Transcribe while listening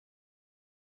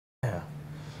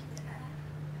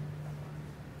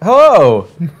Hello.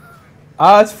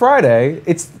 It's Friday.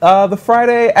 It's the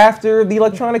Friday after the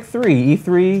Electronic 3,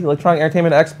 E3, Electronic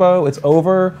Entertainment Expo. It's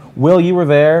over. Will, you were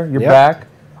there. You're back.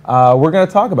 We're going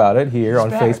to talk about it here on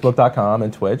Facebook.com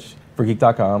and Twitch for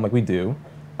Geek.com like we do.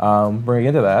 Bring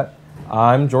into that.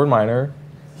 I'm Jordan Miner.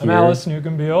 I'm Alice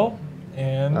Newcomb-Beale.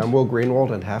 And I'm Will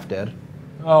Greenwald and half dead.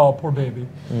 Oh, poor baby.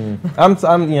 I'm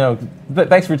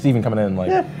thanks for even coming in.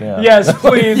 Yes,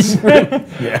 please.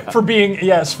 For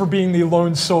being the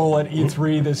lone soul at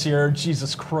E3 this year.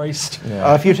 Jesus Christ.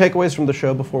 A few takeaways from the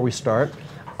show before we start.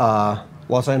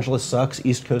 Los Angeles sucks.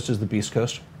 East Coast is the Beast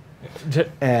Coast.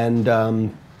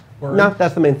 And no,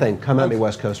 that's the main thing. Come at me,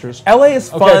 West Coasters. LA is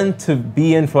fun to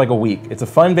be in for like a week. It's a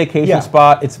fun vacation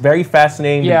spot. It's very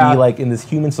fascinating to be like in this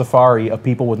human safari of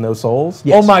people with no souls.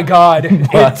 Yes. Oh my God,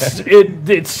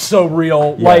 it's so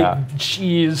real. Like,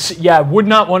 jeez, would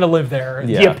not want to live there.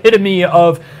 The epitome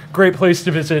of great place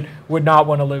to visit. Would not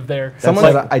want to live there.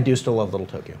 Someone said I do still love Little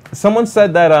Tokyo. Someone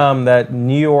said that that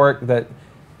New York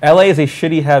LA is a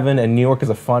shitty heaven and New York is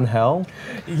a fun hell.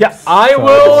 Yeah, I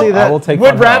will take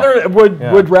would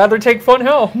rather take fun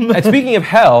hell. And speaking of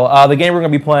hell, the game we're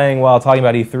going to be playing while talking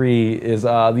about E3 is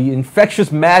the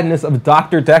Infectious Madness of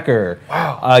Dr. Dekker.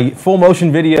 Wow. A full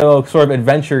motion video sort of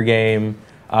adventure game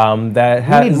that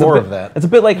has... We need more of that. It's a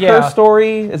bit like Her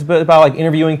Story. It's a bit about like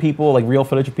interviewing people, like real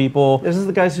footage of people. This is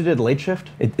the guys who did Late Shift?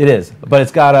 It is, but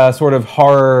it's got a sort of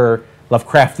horror,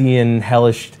 Lovecraftian,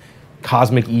 hellish,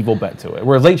 cosmic evil bent to it,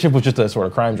 whereas Late Shift was just a sort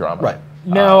of crime drama. Right.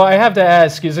 Now, I have to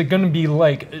ask, is it going to be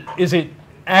like, is it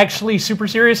actually super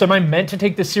serious? Am I meant to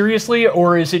take this seriously,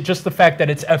 or is it just the fact that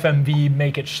it's FMV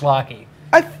make it schlocky?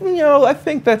 I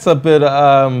think that's a bit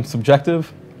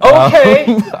subjective.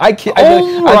 Okay.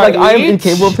 I'm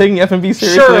incapable of taking FMV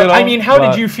seriously. Sure. At all, I mean, how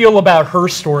did you feel about Her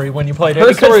Story when you played it?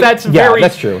 Her Story, that's true.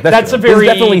 That's true.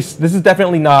 This is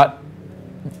definitely not.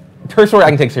 Her Story I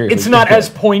can take seriously. It's not as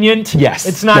poignant. Yes.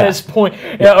 It's not as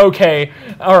okay.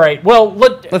 All right. Well,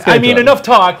 enough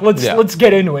talk. Let's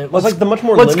get into it. Let's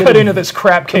cut into this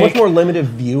crap cake. The much more limited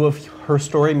view of Her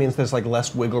Story means there's like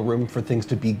less wiggle room for things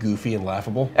to be goofy and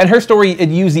laughable. And Her Story, it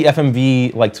used the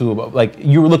FMV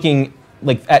you were looking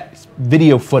at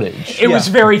video footage. It was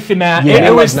very thematic. Yeah.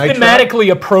 It was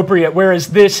thematically appropriate, whereas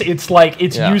this, it's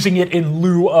using it in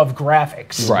lieu of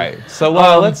graphics. Right. So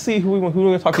let's see who we're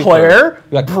going to talk to. Claire,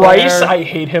 Bryce, I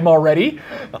hate him already.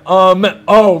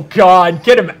 Oh God,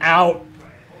 get him out.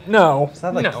 No. Is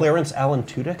that Clarence Alan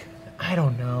Tudyk? I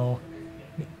don't know.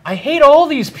 I hate all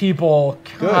these people.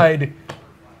 God. Good.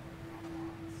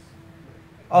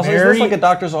 Also, is this like a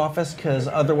doctor's office? Because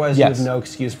otherwise you have no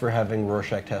excuse for having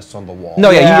Rorschach tests on the wall. No,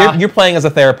 you're playing as a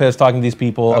therapist, talking to these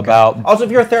people about... Also,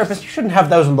 if you're a therapist, you shouldn't have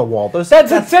those on the wall. That's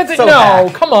so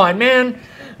no, come on, man.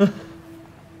 You're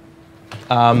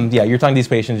talking to these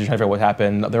patients, you're trying to figure out what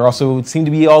happened. There also seem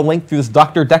to be all linked through this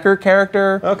Dr. Dekker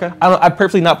character. Okay. I've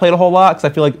purposely not played a whole lot, because I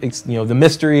feel like it's, the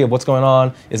mystery of what's going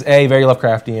on is very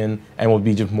Lovecraftian, and will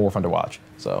be just more fun to watch.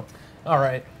 So. All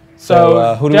right.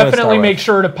 So definitely make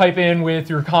sure to pipe in with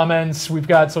your comments. We've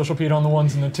got Social Pete on the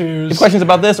ones and the twos. Questions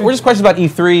about this, or just questions about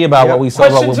E3, about what we saw,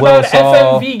 questions about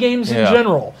FMV games in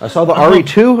general. I saw the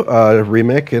RE2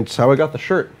 remake. It's how I got the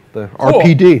shirt, the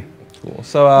RPD. Cool.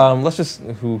 So let's just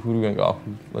who are we gonna go?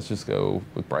 Let's just go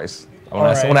with Bryce. I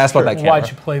want to ask about that camera.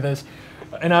 Why'd you play this?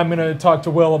 And I'm gonna talk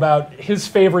to Will about his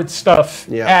favorite stuff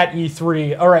at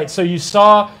E3. All right. So you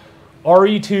saw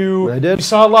RE2. I did. You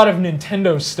saw a lot of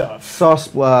Nintendo stuff.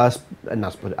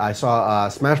 I saw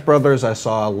Smash Brothers. I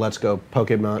saw Let's Go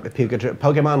Pokemon Pikachu.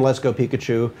 Pokemon Let's Go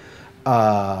Pikachu.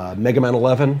 Mega Man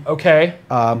 11. Okay.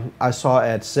 I saw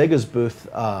at Sega's booth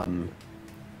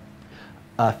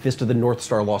Fist of the North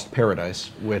Star Lost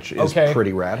Paradise, which is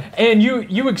pretty rad. And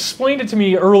you explained it to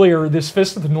me earlier. This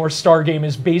Fist of the North Star game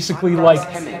is basically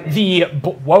like the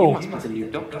whoa.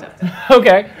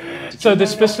 Okay. So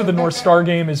this Fist of the North Star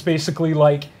game is basically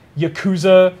like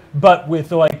Yakuza, but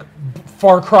with like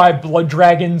Far Cry Blood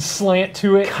Dragon slant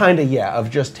to it. Kinda, yeah.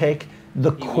 Of just take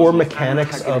the core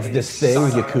mechanics of this thing,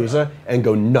 Yakuza, and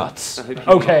go nuts.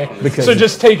 Okay. So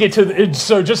just take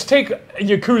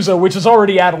Yakuza, which is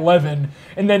already at 11,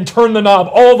 and then turn the knob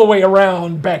all the way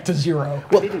around back to 0.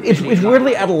 Well, it's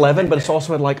weirdly at 11, but it's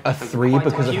also at like a 3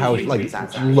 because of how like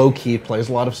low key it plays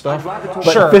a lot of stuff.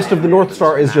 But Fist of the North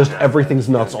Star is just everything's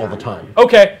nuts all the time.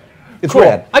 Okay. It's cool.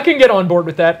 rad. I can get on board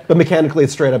with that. But mechanically,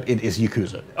 it's straight up, it is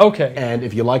Yakuza. Okay. And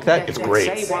if you like that, it's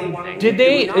great. Did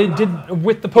they,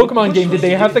 with the Pokemon game, did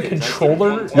they have the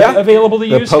controller available to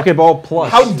use? The Pokeball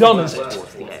Plus. How dumb is it?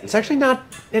 It's actually not,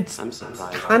 it's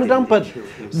kind of dumb, but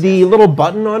the little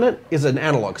button on it is an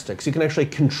analog stick, so you can actually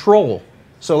control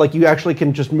So like you actually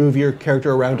can just move your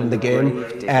character around in the game,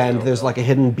 and there's like a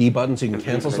hidden B button so you can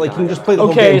cancel. So like you can just play the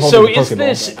whole game Okay, so holding the is Pokeball.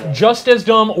 this just as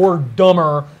dumb or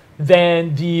dumber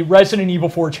than the Resident Evil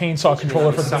 4 chainsaw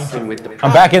controller for the GameCube?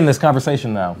 I'm back in this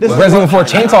conversation now. Resident Evil 4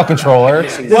 chainsaw controller.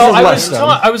 Well,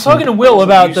 I was talking to Will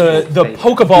about the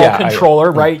Pokeball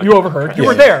controller, right? You overheard. You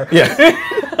were there. Yeah.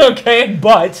 Okay,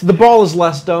 but The ball is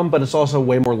less dumb, but it's also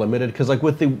way more limited because like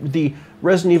with the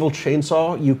Resident Evil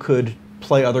chainsaw, you could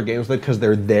play other games with it because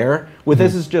they're there. With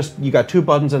this, is just you got 2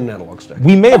 buttons and an analog stick.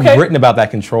 We may have written about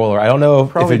that controller. I don't know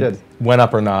Probably if it did. went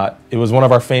up or not. It was one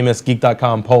of our famous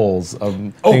Geek.com polls. Of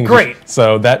things. Great.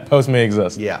 So that post may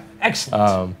exist. Yeah.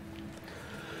 excellent.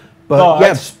 But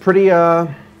yeah, it's pretty.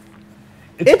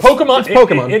 It's Pokemon. It's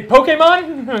Pokemon.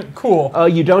 Pokemon? Cool.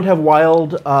 You don't have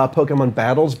wild Pokemon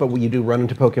battles, but you do run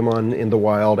into Pokemon in the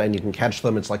wild, and you can catch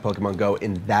them. It's like Pokemon Go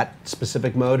in that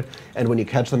specific mode. And when you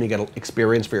catch them, you get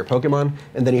experience for your Pokemon.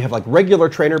 And then you have like regular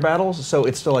trainer battles, so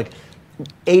it's still like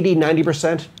 80,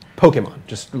 90% Pokemon,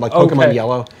 just like Pokemon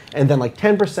Yellow. And then like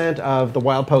 10% of the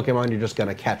wild Pokemon, you're just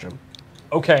gonna catch them.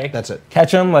 Okay. That's it.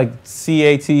 Catch 'em like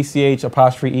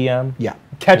CATCH''EM. Yeah.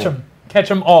 Catch them. Catch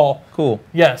them all. Cool.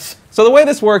 Yes. So the way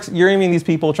this works, you're aiming these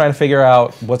people trying to figure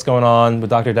out what's going on with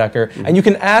Dr. Dekker, and you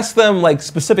can ask them like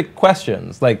specific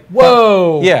questions, like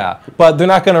Whoa. yeah, but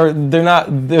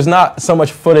there's not so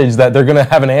much footage that they're gonna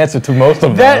have an answer to most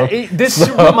of them. This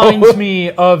reminds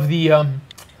me of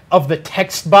the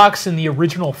text box in the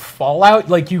original Fallout.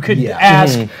 Like you could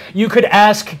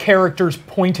ask characters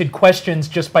pointed questions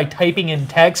just by typing in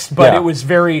text, but it was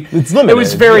very It's limited. It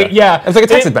was very It's like a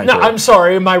text adventure. No, I'm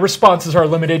sorry, my responses are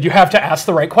limited. You have to ask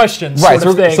the right questions. Right.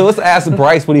 Sort of thing. So let's ask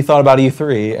Bryce what he thought about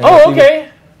E3. and Oh, see- okay.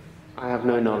 I have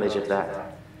no knowledge of that.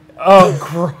 Oh,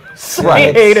 gross. Right.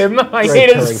 I hate him. I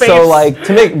hate his face. So like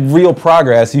to make real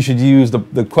progress, you should use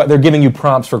they're giving you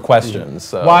prompts for questions.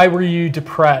 So. Why were you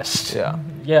depressed? Yeah.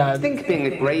 Yeah. I think being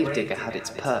a gravedigger had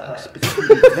its perks, but it can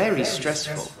be very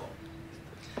stressful.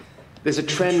 There's a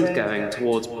trend going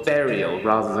towards burial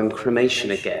rather than cremation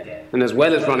again. And as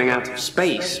well as running out of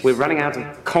space, we're running out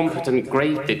of competent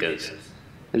gravediggers.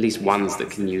 At least ones that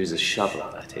can use a shovel,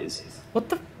 that is. What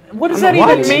does that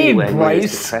even mean, Anywhere near as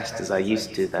Bryce? depressed as I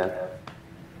used to, though.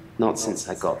 Not since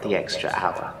I got the extra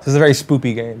hour. This is a very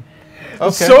spoopy game.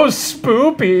 Okay. So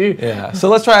spoopy. Yeah. So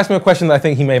let's try asking him a question that I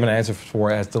think he may have an answer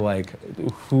for as to like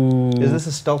who. Is this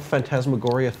a Stealth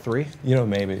Phantasmagoria 3? You know,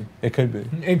 maybe it could be.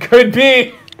 It could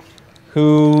be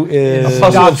Who is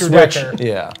Dr. Dekker.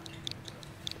 Yeah.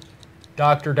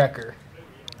 Dr. Dekker.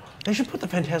 They should put the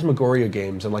Phantasmagoria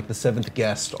games and like the 7th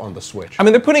Guest on the Switch. I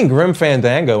mean, they're putting Grim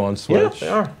Fandango on Switch. they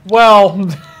are. Well,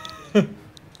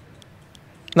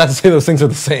 Not to say those things are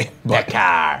the same, but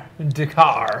Dekker.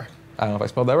 I don't know if I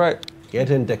spelled that right.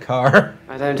 Get in Dekker.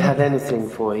 I don't have anything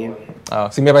for you. Oh,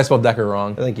 see, maybe I spelled Dekker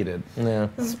wrong. I think you did. Yeah.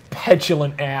 This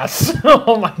petulant ass.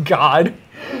 Oh my god.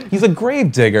 He's a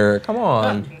grave digger. Come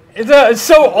on.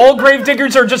 So all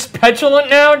gravediggers are just petulant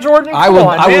now, Jordan? I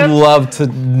would love to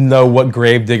know what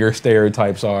grave digger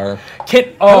stereotypes are. How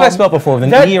did I spell it before?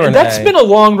 With an E or an That's A? been a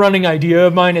long-running idea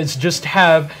of mine, is just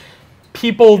have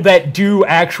people that do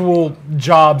actual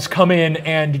jobs come in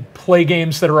and play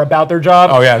games that are about their job.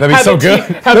 Oh yeah, that'd be so good.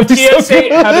 Have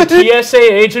a TSA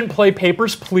agent play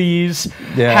Papers, Please.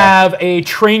 Yeah. Have a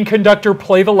train conductor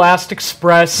play The Last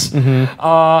Express.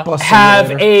 Mm-hmm.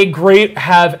 Have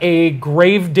a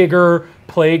grave digger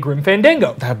play Grim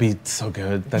Fandango. That'd be so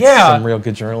good. That's Yeah. some real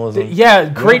good journalism. Yeah,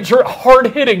 great,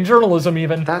 hard-hitting journalism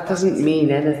even. That doesn't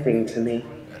mean anything to me.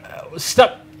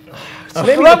 Stop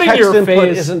Maybe the rubbing text your input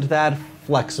face. isn't that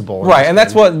flexible. Right, and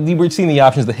that's what we're seeing the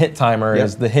options. The hint timer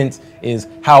is the hint is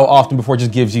how often before it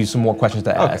just gives you some more questions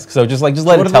to ask. So just let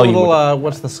What it are tell the you. little,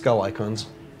 what's the skull icons?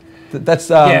 That's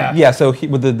Yeah. So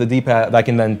with the D-pad, I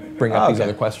can then bring up these okay.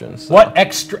 other questions. So. What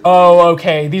extra? Oh,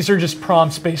 okay. These are just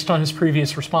prompts based on his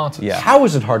previous responses. Yeah. How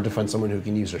is it hard to find someone who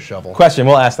can use a shovel? Question.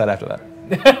 We'll ask that after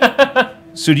that.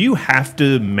 So do you have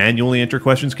to manually enter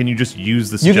questions? Can you just use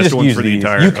the You can suggested just ones use for the these.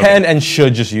 entire? You can and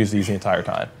should just use these the entire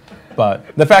time. But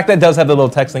the fact that it does have the little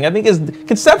text thing, I think, is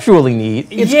conceptually neat.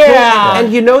 It's Yeah. cool.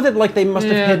 And you know that like they must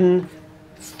have hidden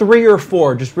 3 or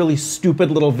 4 just really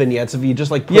stupid little vignettes if you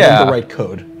just like put in Yeah. the right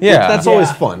code. Yeah. That's Yeah.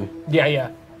 always fun. Yeah.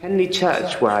 Henley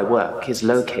Church, where I work, is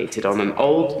located on an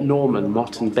old Norman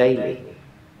motte and bailey.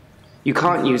 You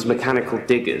can't use mechanical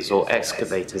diggers or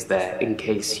excavators there in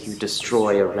case you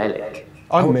destroy a relic.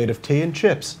 I'm made of tea and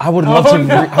chips. I would love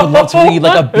I would love to read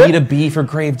like a B2B for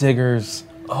Gravediggers.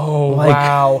 Oh, Like,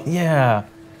 wow. Yeah.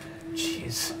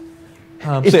 Jeez.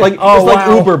 It's like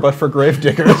Uber, but for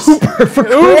gravediggers.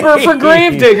 Uber for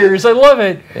gravediggers. I love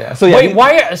it. Yeah. So wait,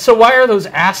 why are those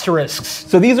asterisks?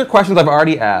 So these are questions I've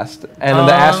already asked, and then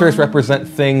the asterisks represent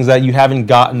things that you haven't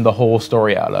gotten the whole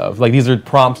story out of. Like these are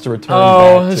prompts to return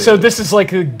back to. So this is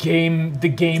like the game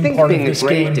part of this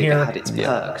game here. Had its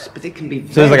perks, but it can be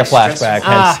So there's like a flashback,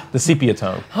 hence the sepia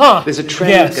tone. Huh. There's a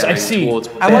trend going I see. towards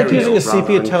I like using a burial rather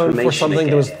sepia than tone for cremation something that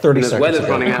again. was 30 And as seconds well as ago.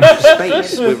 running out of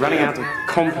space, we're running out of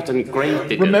competent grave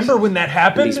diggers. Remember when that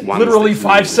happened? These ones Literally that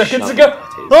 5 use seconds shovel ago.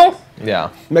 parties. Oh.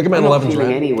 Yeah. Mega Man I'm not 11's feeling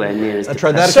rad. anywhere near as I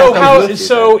tried that.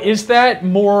 So is that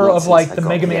more Not of since like I the got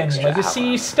Mega the Man extra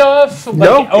Legacy hour. stuff? Like,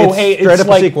 No, oh it's hey, straight it's up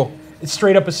a like sequel. It's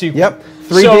straight up a sequel. Yep.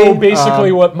 3D. So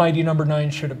basically, what Mighty Number 9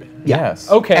 should have been. Yes.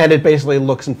 Okay. And it basically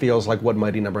looks and feels like what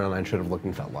Mighty Number 9 should have looked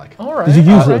and felt like. All right. Did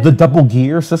you use all right. the double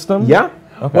gear system? Yeah.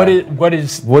 Okay. What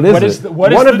is What is it?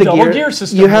 What is the double gear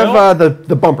system? You have Will?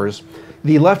 the bumpers.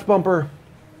 The left bumper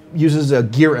uses a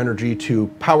gear energy to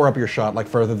power up your shot like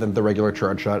further than the regular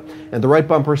charge shot, and the right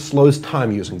bumper slows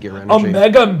time using gear a energy.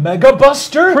 mega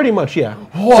buster. Pretty much, yeah.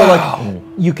 Wow. So like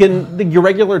you can your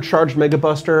regular charged Mega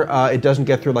Buster, it doesn't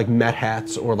get through like met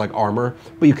hats or like armor,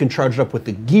 but you can charge it up with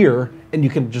the gear and you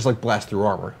can just like blast through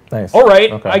armor. Nice. All right.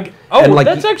 Okay. And, like,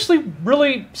 That's actually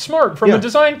really smart from Yeah. a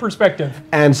design perspective.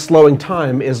 And slowing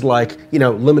time is like,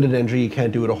 limited energy, you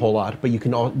can't do it a whole lot, but you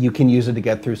can use it to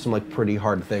get through some like pretty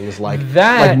hard things like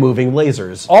moving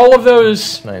lasers. All of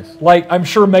those, Nice. like I'm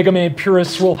sure Mega Man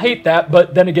purists will hate that,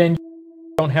 but then again, you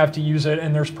don't have to use it,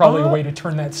 and there's probably a way to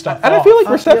turn that stuff And off. I feel like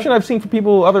reception I've seen from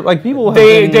people people have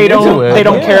they been don't into it. they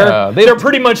don't Yeah. care. They- They're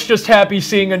pretty much just happy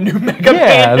seeing a new Mega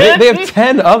Yeah, Man. they have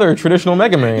 10 other traditional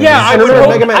Mega Mans. Yeah, I And would,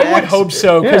 remember hope, Mega Man I would X? hope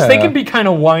so, because they Yeah. can be kind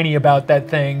of whiny about that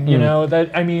thing, you know? That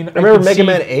I mean, Remember could Mega see-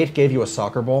 Man 8 gave you a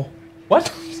soccer ball?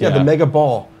 What? Yeah, the Yeah. Mega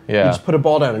Ball. Yeah. You just put a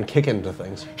ball down and kick it into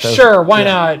things. Sure, why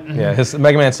not? Yeah, his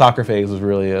Mega Man soccer phase was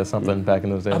really something back in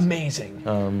those days. Amazing.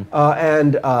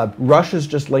 And Rush is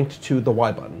just linked to the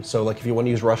Y button. So like if you want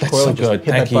to use Rush Coil, so you just like,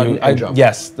 good. hit Thank that button you. and jump.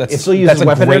 Yes, that's it still uses a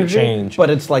weapon great energy, change. but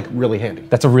it's like really handy.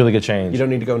 That's a really good change. You don't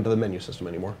need to go into the menu system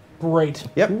anymore. Great.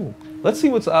 Yep. Let's see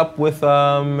what's up with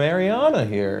Mariana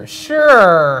here.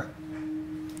 Sure.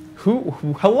 Who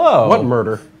hello. What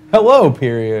murder? Hello,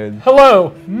 period.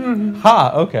 Hello.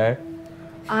 Ha, okay.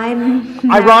 I'm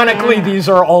Ironically, these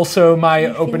are also my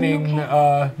opening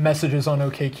messages on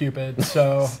OkCupid.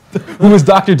 So, Who is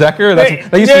Dr. Dekker? That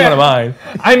used to be Yeah. one of mine.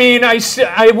 I mean,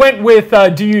 I went with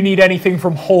 "Do you need anything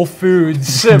from Whole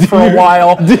Foods" for a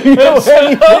while.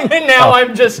 And now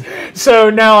I'm just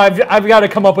now I've got to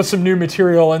come up with some new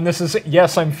material, and this is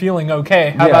yes, I'm feeling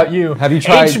okay. How Yeah. about you? Have you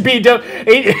tried-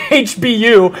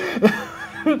 HBU?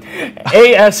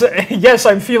 AS, yes,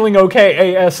 I'm feeling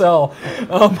okay. ASL.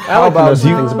 I like to know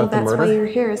some well, things about the that's why murder. you're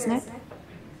here, isn't it?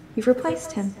 You've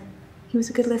replaced him. He was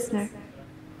a good listener.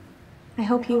 I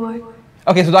hope you are.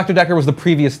 Okay, so Dr. Dekker was the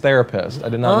previous therapist. I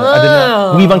did not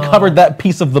know. We've uncovered that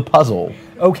piece of the puzzle.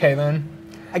 Okay then.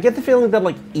 I get the feeling that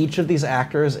like each of these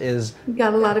actors is You've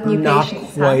got a lot of new not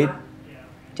patients. quite Huh?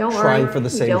 Don't trying worry. for the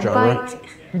you same don't genre. bite.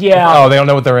 Yeah. Oh, they don't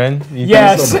know what they're in?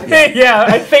 Yes. Yeah.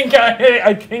 I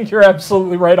think you're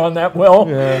absolutely right on that, Will.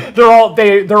 Yeah.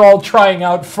 They're all trying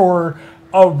out for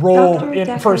a role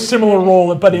Dr. for a Dekker similar did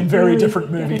role, but in very really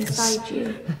different get movies. inside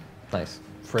you. Nice.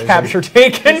 Phrasing. Capture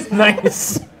taken.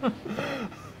 Nice.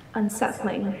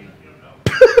 Unsettling.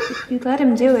 You let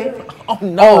him do it.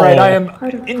 All right. I am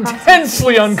Part of the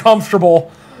intensely process.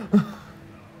 uncomfortable.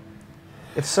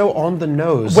 It's so on the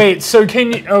nose. Wait, so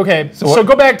can you? Okay, so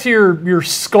go back to your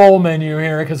skull menu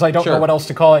here because I don't know Sure. what else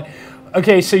to call it.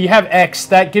 Okay, so you have X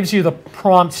that gives you the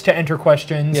prompts to enter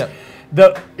questions.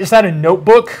 Yeah. Is that a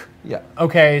notebook? Yeah.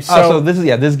 Okay, So this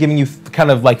is giving you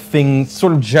kind of like things,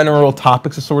 sort of general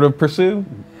topics to sort of pursue.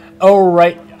 oh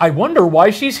right, I wonder why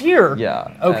she's here. Yeah.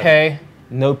 Okay.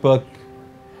 Notebook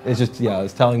is just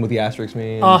it's telling what the asterisks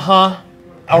mean. All right.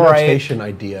 Annotation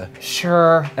idea.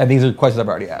 Sure. And these are questions I've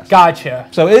already asked. Gotcha.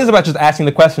 So it is about just asking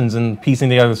the questions and piecing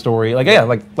together the story, like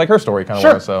her story kind of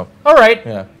Sure. was. So All right.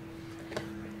 yeah.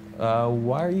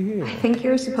 Why are you here? I think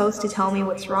you're supposed to tell me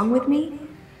what's wrong with me.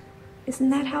 Isn't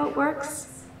that how it works?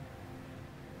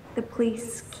 The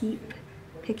police keep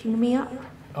picking me up.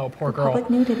 Oh, poor girl. Public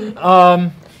nudity.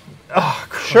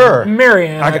 Sure.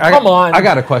 Marianne, come on. I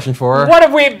got a question for her. What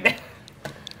have we?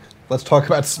 Let's talk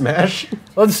about Smash.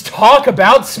 Let's talk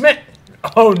about Smith.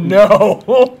 Oh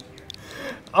no.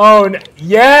 Oh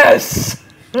yes.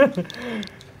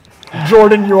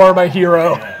 Jordan, you are my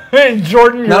hero.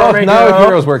 Jordan, you are my Not all hero.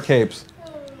 heroes wear capes.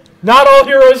 Not all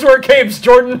heroes wear capes,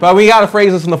 Jordan. But we gotta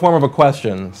phrase this in the form of a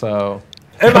question, so.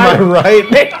 Am I right?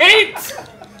 right?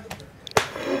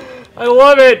 I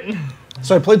love it.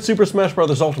 So I played Super Smash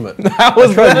Bros. Ultimate. That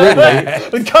was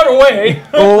Cut away.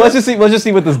 Well, let's just see what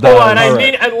this does. Hold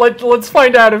on, let's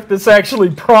find out if this actually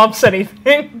prompts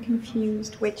anything. I'm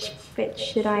confused. Which bit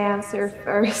should I answer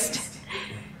first?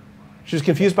 She's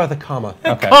confused by the comma.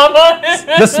 Okay. Comma.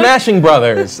 The Smashing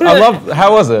Brothers. I love.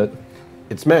 How was it?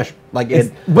 It's Smash. Like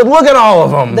it. But look at all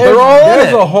of them. They're all in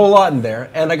There's it. a whole lot in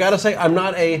there, and I gotta say, I'm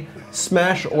not a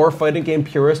Smash or fighting game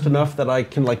purist enough that I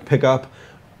can like pick up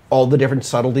all the different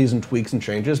subtleties and tweaks and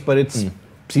changes. But it's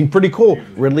seemed pretty cool.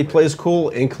 Ridley plays cool.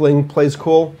 Inkling plays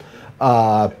cool.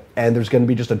 And there's going to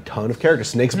be just a ton of characters.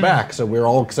 Snake's back, so we're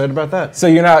all excited about that. So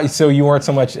you weren't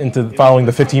so much into following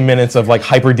the 15 minutes of like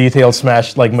hyper detailed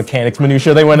Smash like mechanics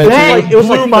minutia they went into. It was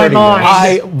blew my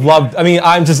mind.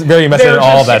 I'm just very invested in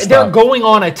all that stuff. They're going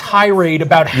on a tirade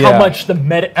about how much the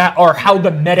meta or how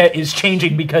the meta is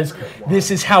changing because this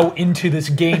is how into this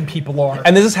game people are.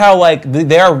 And this is how like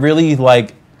they are really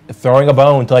like throwing a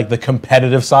bone to like the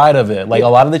competitive side of it. Like a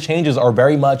lot of the changes are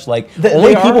very much like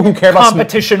only people who care about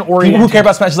competition oriented. People who care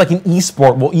about Smash like an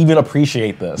esport will even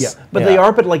appreciate this. Yeah, but they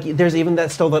are. But like, there's even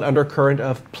that undercurrent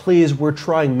of please, we're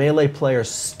trying Melee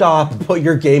players. Stop, put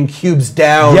your GameCubes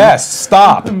down. Yes,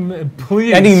 stop.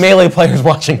 Please. Any Melee players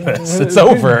watching this, it's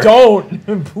over.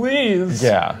 Don't, please.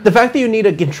 Yeah. The fact that you need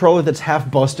a controller that's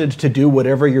half busted to do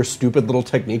whatever your stupid little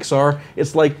techniques are,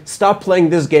 it's like, stop playing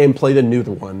this game, play the new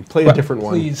one, play a different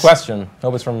one. Please. Question.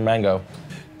 Hope it's from Mango.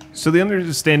 So the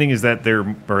understanding is that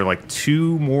there are like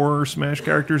 2 more Smash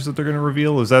characters that they're going to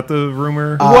reveal. Is that the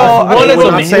rumor? Well, one of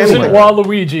them not isn't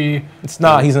Waluigi. It's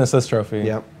not. He's an assist trophy.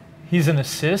 Yep. He's an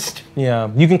assist? Yeah.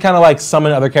 You can kind of like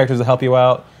summon other characters to help you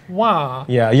out. Wow.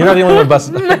 Yeah. You're not the only one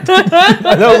busted.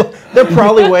 I know they're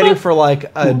probably waiting for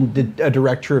like a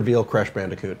direct to reveal Crash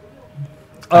Bandicoot.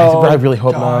 I really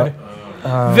hope not.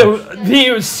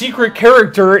 The secret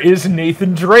character is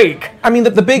Nathan Drake. I mean,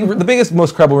 the biggest,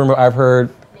 most credible rumor I've heard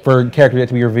for character yet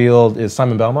to be revealed is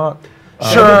Simon Belmont.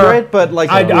 Sure, right? But like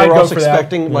I'd we're go also for that.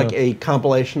 expecting like a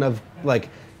compilation of like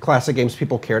classic games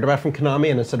people cared about from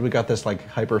Konami, and instead we got this like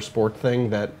hyper sport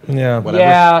thing that whatever.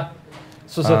 Yeah,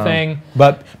 this was a thing.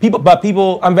 But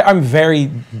people, I'm very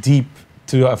deep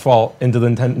to a fault into the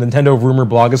Nintendo rumor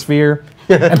blogosphere,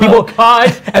 and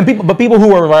people, but people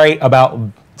who are right about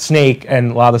Snake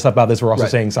and a lot of the stuff about this were also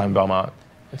saying Simon Belmont.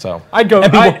 So I'd go.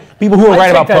 And people who are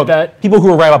right about people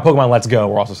who are right about Pokemon Let's Go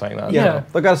were also saying that. Yeah,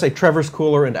 I gotta say Trevor's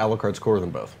cooler and Alucard's cooler than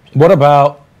both. What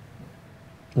about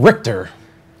Richter?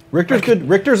 Richter's good.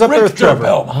 Richter's up there with Trevor.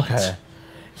 Okay.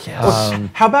 Yes.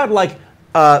 How about like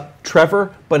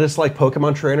Trevor, but it's like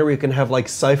Pokemon Trainer where you can have like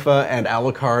Sypha and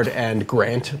Alucard and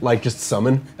Grant like just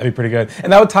summon. That'd be pretty good,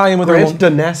 and that would tie in with Grant's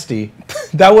Dynasty.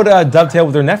 That would dovetail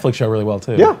with their Netflix show really well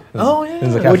too. Yeah.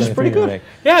 Which is pretty good.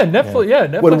 Yeah, Netflix. Yeah,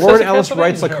 Netflix. When has Warren a Ellis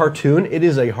writes a Castlevania show. cartoon, it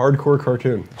is a hardcore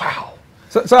cartoon. Wow.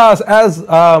 So as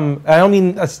I don't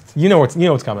mean you know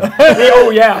what's coming.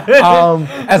 Oh yeah.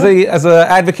 As a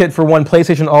advocate for one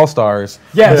PlayStation All Stars.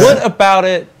 Yes. What about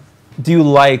it do you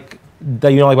like that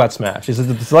you don't like about Smash? Is it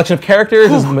the selection of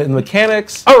characters? Is it the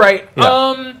mechanics? All right.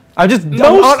 Yeah. I'm just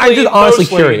honestly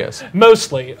curious.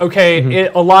 Mostly, okay.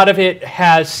 A lot of it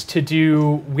has to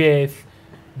do with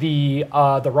the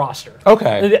roster.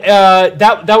 Okay.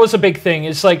 That was a big thing.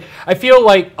 It's like I feel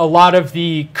like a lot of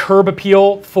the curb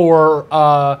appeal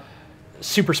for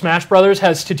Super Smash Brothers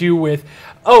has to do with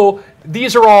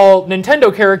these are all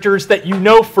Nintendo characters that you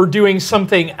know for doing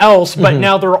something else, but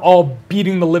now they're all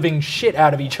beating the living shit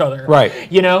out of each other.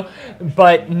 Right. You know?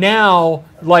 But now,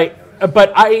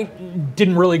 but I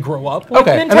didn't really grow up with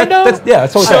Nintendo.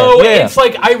 That's totally so fair. it's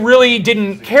like I really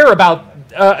didn't care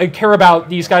about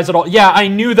these guys at all. Yeah, I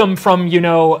knew them from,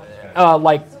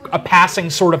 like a passing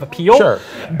sort of appeal. Sure.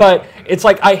 But it's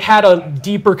like I had a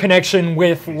deeper connection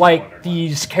with like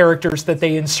these characters that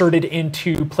they inserted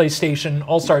into PlayStation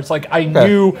All-Stars. Like I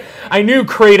knew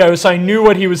Kratos, I knew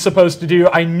what he was supposed to do.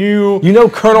 I knew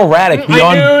Colonel Raddick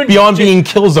beyond being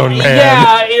Killzone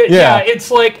Man. Yeah,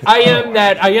 it's like I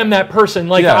am that person.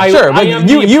 Like I am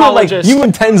you the apologist. You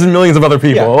and tens and millions of other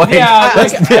people. I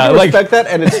respect that,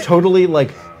 and it's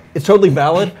totally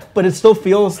valid, but it still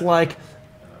feels like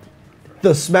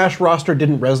the Smash roster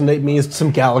didn't resonate with me as some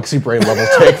Galaxy Brain level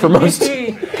take for most.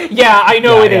 Yeah, I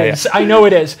know it is. I know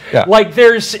it is. Yeah. Like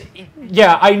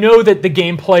I know that the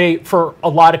gameplay for a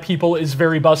lot of people is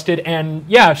very busted, and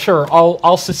yeah, sure,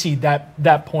 I'll secede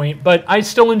that point, but I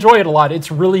still enjoy it a lot. It's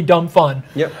really dumb fun.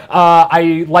 Yep.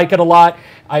 I like it a lot.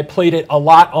 I played it a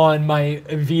lot on my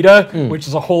Vita, which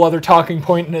is a whole other talking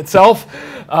point in itself.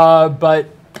 But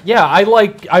yeah,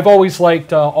 I've always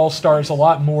liked All Stars a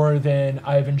lot more than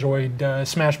I've enjoyed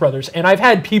Smash Brothers, and I've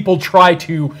had people try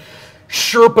to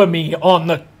Sherpa me on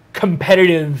the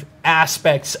competitive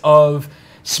aspects of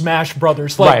Smash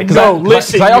Brothers. Like, Right, 'cause no, I- 'cause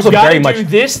listen, I also you gotta very do much-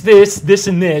 this,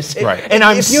 and this. Right. And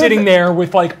I'm If you sitting have- there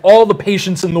with like all the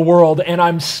patience in the world, and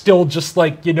I'm still just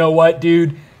like, you know what,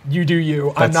 dude, you do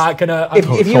you. I'm not gonna. If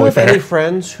you Totally have fair. any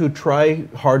friends who try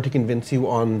hard to convince you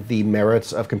on the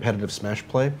merits of competitive Smash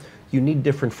play, you need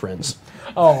different friends.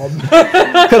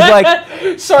 Because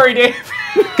like, Sorry, Dave.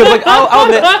 I'll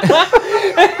admit,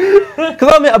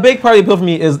 a big part of the appeal for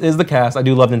me is the cast. I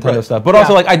do love Nintendo stuff, but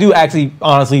also Yeah. like I do actually,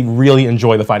 honestly, really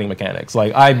enjoy the fighting mechanics.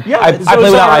 Like I play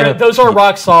Those without are, item. those are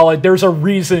rock solid. There's a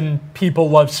reason people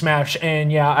love Smash,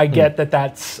 and yeah, I get that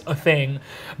that's a thing.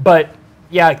 But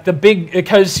yeah,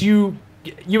 because you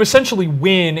essentially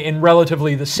win in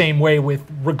relatively the same way with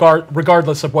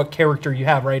regardless of what character you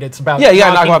have, right? It's about Yeah,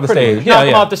 knock them off the stage. Knock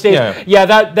them off the stage. Yeah.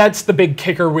 Yeah, that's the big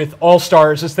kicker with All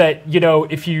Stars is that, you know,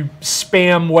 if you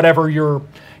spam whatever your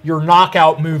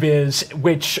knockout move is,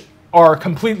 which are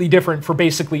completely different for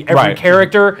basically every Right.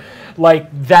 character, like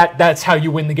that's how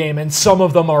you win the game, and some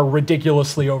of them are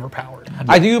ridiculously overpowered.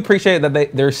 I do appreciate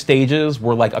that their stages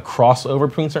were like a crossover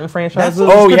between certain franchises.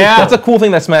 Yeah. That's a cool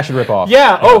thing that Smash should rip off.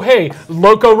 Yeah. Oh, hey,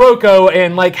 Loco Roco,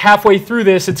 and like halfway through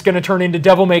this, it's going to turn into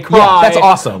Devil May Cry. Yeah, that's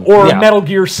awesome. Or Yeah. Metal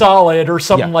Gear Solid, or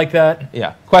something Yeah. like that.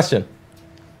 Yeah. Question.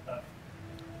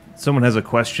 Someone has a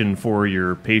question for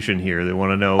your patient here. They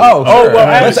want to know. Oh, sure. well,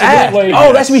 Let's ask. absolutely.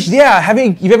 Oh, that's what we should, yeah.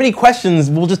 If you have any questions,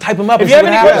 we'll just type them up. If and you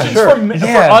see have what any happens. questions for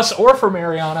Yeah. us or for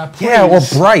Mariana, please. Yeah, or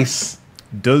Bryce.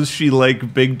 Does she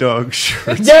like big dog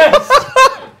shirts? Yes.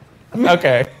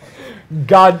 Okay.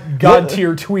 God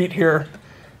tier tweet here.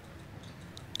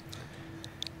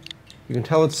 You can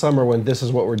tell it's summer when this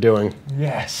is what we're doing.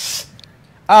 Yes.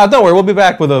 Don't worry, we'll be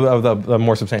back with a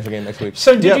more substantial game next week.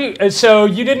 So So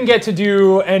you didn't get to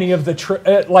do any of the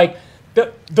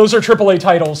those are AAA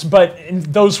titles, but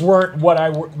those weren't what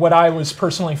I was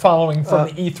personally following from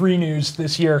the E3 news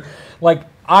this year. Like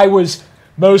I was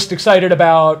most excited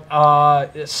about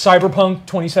Cyberpunk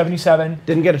 2077.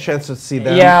 Didn't get a chance to see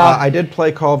them. Yeah. I did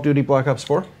play Call of Duty Black Ops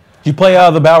 4. Did you play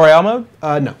the Battle Royale mode?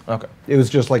 No. Okay. It was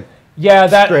just like Yeah,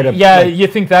 Straight up, you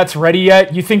think that's ready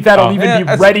yet? You think that'll even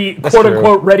be ready, that's quote true.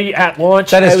 unquote, ready at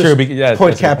launch? That is it was true. Yeah,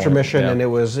 point that's a good capture point. mission, Yeah. and it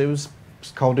was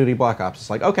Call of Duty Black Ops. It's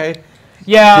like, okay,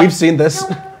 Yeah. we've seen this.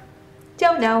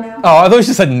 Don't know. Oh, I thought you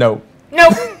just said no.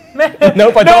 Nope.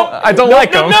 Nope, I don't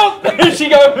like them. Nope. She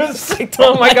goes,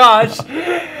 oh my gosh.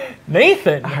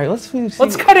 Nathan. All right, let's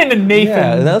cut into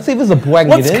Nathan. Yeah, let's see if there's a boy I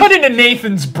can Let's get cut in. into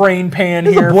Nathan's brain pan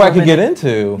There's here. a boy for I a can get minute.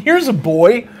 into. Here's a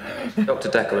boy. Dr.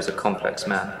 Dekker was a complex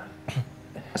man.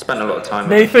 I spent a lot of time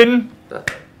Nathan. with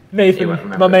him. Nathan, won't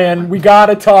remember my it. man, we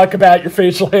gotta talk about your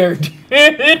facial hair, dude.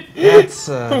 That's,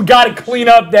 We gotta clean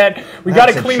up that. We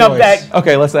gotta That's a clean up choice. that.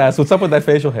 Okay, let's ask. What's up with that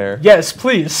facial hair? Yes,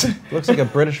 please. looks like a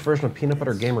British version of Peanut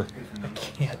Butter Gamer.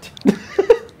 Can't.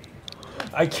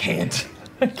 I can't.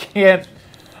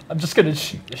 I'm just gonna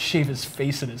shave his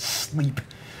face in his sleep.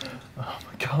 Oh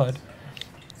my god.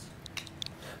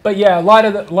 But yeah, a lot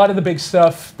of the big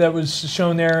stuff that was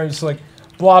shown there is like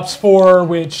Blops 4,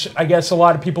 which I guess a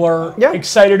lot of people are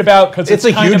excited about because It's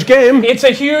a kind huge of- game. It's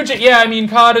a huge, I mean,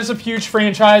 COD is a huge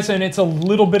franchise, and it's a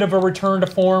little bit of a return to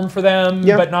form for them,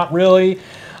 but not really.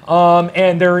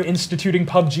 And they're instituting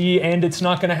PUBG, and it's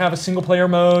not going to have a single-player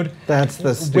mode. That's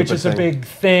the stupid which is thing. a big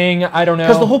thing. I don't know.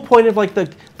 Because the whole point of like the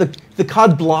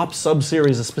COD Blop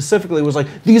sub-series specifically was like,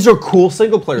 these are cool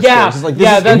single-player stories. It's like,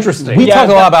 this is interesting. We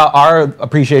talked a lot about our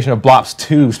appreciation of Blops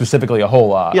 2 specifically a whole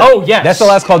lot. Yeah. Oh yes, That's the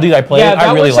last Call of Duty I played.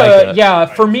 I really liked it. Yeah,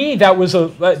 for me that was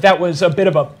a bit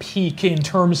of a peak in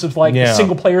terms of like the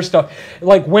single player stuff.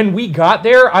 Like when we got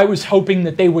there, I was hoping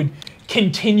that they would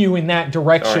continue in that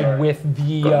direction with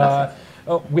the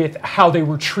with how they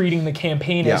were treating the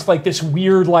campaign as like this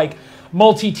weird like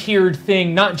multi-tiered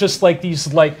thing, not just like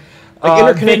these like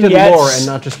interconnected vignettes. lore and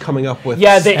not just coming up with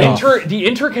the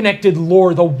interconnected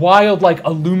lore, the wild like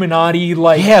Illuminati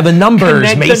like the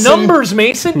numbers, Mason. The numbers,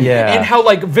 Mason. Yeah. And how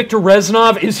like Victor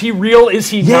Reznov, is he real? Is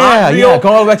he not real? Yeah,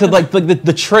 going all the way back to like the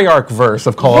Treyarch verse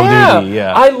of Call of Duty.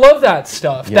 Yeah, I love that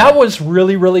stuff. Yeah. That was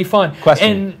really, really fun.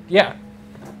 Question. And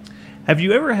Have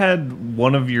you ever had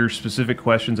one of your specific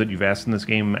questions that you've asked in this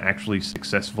game actually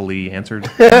successfully answered?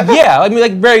 yeah, I mean,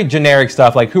 like very generic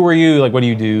stuff, like who are you, like what do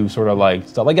you do, sort of like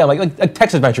stuff, like like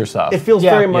text adventure stuff. It feels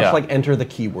very much like enter the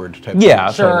keyword type.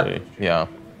 Yeah, thing. totally. Yeah.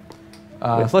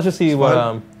 So let's just see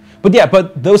what.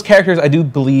 But those characters I do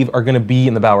believe are going to be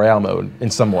in the Battle Royale mode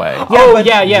in some way. That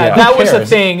was the cares?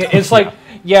 thing. It's like,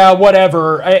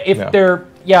 whatever. If they're.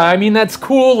 Yeah, I mean, that's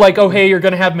cool. Like, oh, hey, you're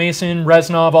going to have Mason,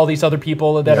 Reznov, all these other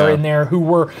people that are in there who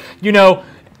were,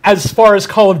 as far as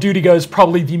Call of Duty goes,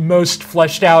 probably the most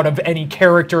fleshed out of any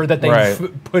character that they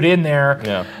put in there.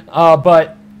 Yeah.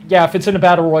 But, yeah, if it's in a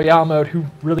battle royale mode, who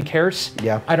really cares?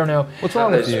 Yeah. I don't know. What's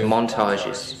wrong with Those you?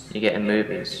 montages you get in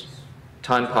movies.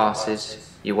 Time passes,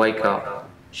 you wake up,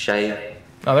 shave.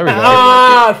 Oh, there we go.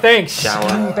 Ah, thanks.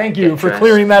 Shower, Thank you get for dressed.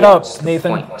 clearing that up, What's the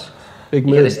Nathan. point? Big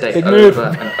You get move. this day Big over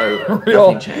move. and over.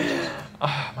 Real. Nothing changes.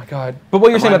 Oh my god. But what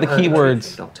you're saying Am about I the heard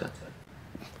keywords, Doctor?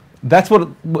 that's what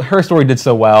her story did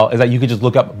so well, is that you could just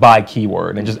look up by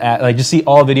keyword and just add, like just see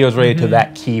all videos related to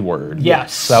that keyword.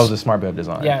 Yes. So that was a smart bit of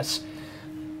design. Yes.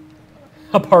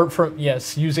 Apart from,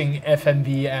 yes, using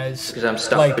FMV as Because I'm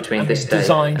stuck like between a this day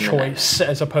design and the choice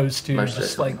as opposed to Most of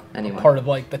just the like time, anyway. part of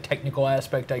like the technical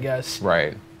aspect, I guess.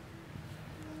 Right.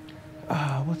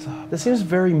 What's up? This seems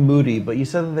very moody, but you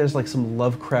said that there's like some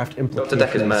Lovecraft Dr. implications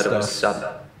Decker's and murder was stuff.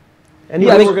 sudden. And Yeah,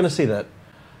 I yeah, think- we're going to see that.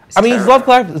 I mean,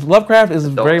 terrible. Lovecraft is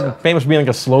very Doctor. famous for being like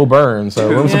a slow burn,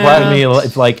 so it was Yeah. surprising me.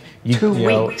 It's like you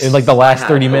know, weeks. in like the last I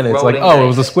 30 had minutes, like rolling it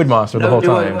was a days. squid monster the No whole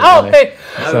doing. time. Oh, Like, hey.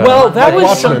 so- Well, that Like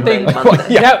was Watchmen. something.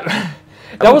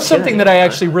 That was something that I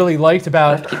actually really liked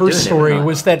about keep her doing it, story huh?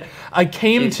 was that I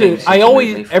came Few to. things I seem to move me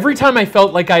always forward. every time I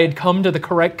felt like I had come to the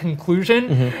correct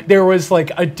conclusion, there was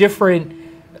like a different.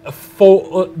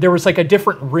 There was like a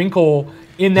different wrinkle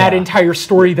in that Yeah. entire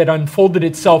story that unfolded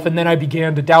itself, and then I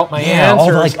began to doubt my Yeah,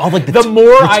 answers. all like the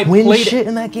more I twin played, shit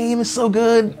in that game is so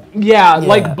good. yeah, Yeah.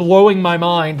 like blowing my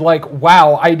mind. Like,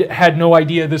 wow, had no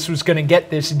idea this was going to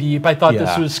get this deep. I thought this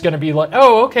Yeah. was going to be like,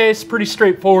 oh, okay, it's pretty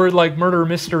straightforward, like murder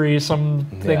mystery,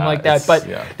 something Yeah, like that. it's- But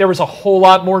yeah. there was a whole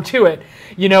lot more to it,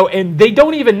 you know. And they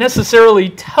don't even necessarily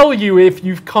tell you if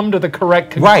you've come to the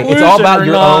correct conclusion. Right, it's all about or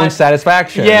your not. own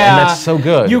satisfaction. Yeah, and that's so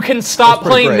good. You can stop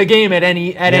pretty playing great. the game at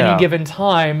any Yeah. given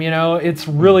time. You know, it's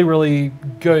really really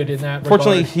good in that.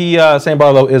 Fortunately, regard. Sam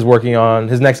Barlow is working on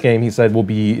his next game. He said will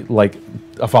be like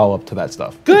a follow up to that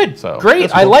stuff. Good. So Great.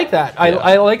 that's I cool. like that. Yeah.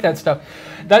 I like that stuff.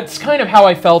 That's kind of how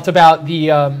I felt about the,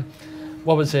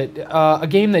 what was it? A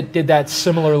game that did that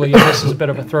similarly, and this is a bit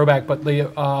of a throwback, but the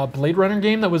Blade Runner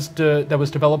game that was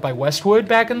developed by Westwood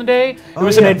back in the day. It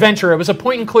was an adventure. It was a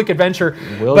point-and-click adventure.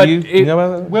 Will but you know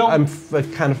about that? Will, I'm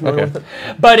kind of familiar Okay. with it.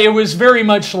 but it was very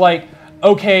much like,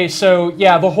 okay, so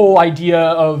yeah, the whole idea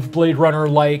of Blade Runner,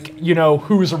 like, you know,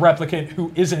 who's a replicant,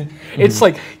 who isn't. It's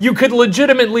like, you could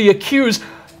legitimately accuse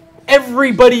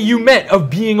everybody you met of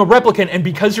being a replicant, and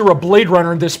because you're a Blade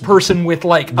Runner, this person with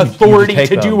like authority take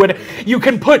to do them. what you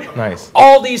can put Nice.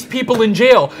 all these people in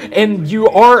jail, and you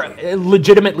are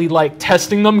legitimately like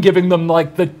testing them, giving them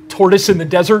like the tortoise in the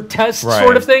desert test Right.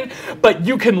 sort of thing, but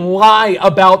you can lie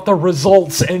about the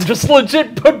results and just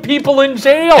legit put people in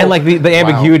jail. And like the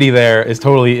ambiguity there is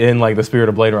totally in like the spirit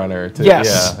of Blade Runner. Too.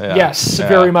 Yes, Yeah, yeah, yes, yeah.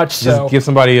 very much so. Just give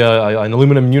somebody an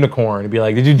aluminum unicorn and be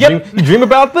like, "Did you Yep. dream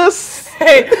about this?"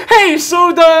 hey,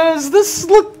 so does this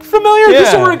look familiar?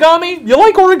 This Yeah. origami? You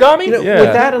like origami? You know, Yeah.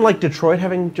 with that and like Detroit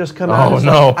having just come out, Oh, it's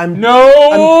no. like, I'm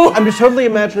no. I'm just totally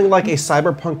imagining like a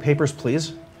cyberpunk Papers,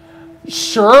 Please.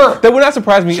 Sure. That would not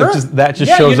surprise me Sure. if that just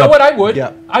yeah, shows you know up. what? I would.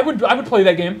 Yeah. I would play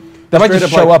that game. That might Straight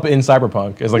just up show like- up in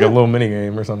Cyberpunk as like a little mini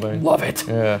game or something. Love it.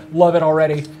 Yeah. Love it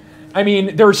already. I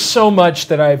mean, there's so much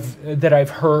that I've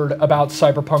heard about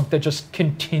Cyberpunk that just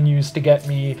continues to get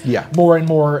me Yeah. more and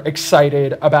more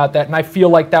excited about that. And I feel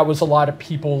like that was a lot of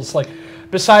people's like,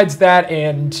 besides that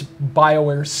and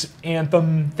BioWare's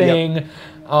Anthem thing.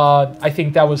 I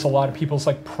think that was a lot of people's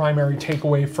like primary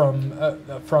takeaway from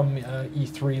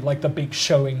E3, like the big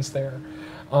showings there,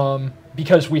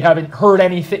 because we haven't heard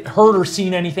or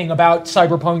seen anything about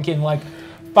Cyberpunk in like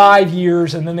 5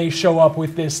 years, and then they show up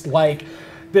with this like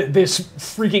this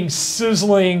freaking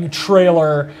sizzling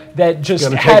trailer that just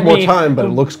Gonna had take more me. time, but it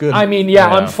looks good. I mean, yeah,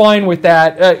 I'm Yeah. fine with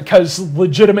that because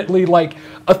legitimately, like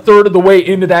a third of the way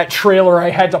into that trailer, I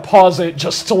had to pause it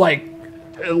just to like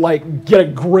get a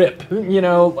grip, you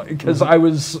know, because I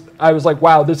was like,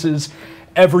 wow, this is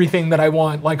everything that I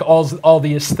want, like all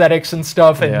the aesthetics and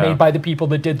stuff, and Yeah. made by the people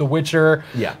that did The Witcher.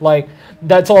 Yeah. Like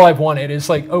that's all I've wanted is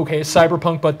like, okay,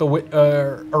 cyberpunk, but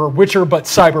or Witcher, but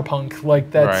cyberpunk.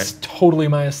 Like that's totally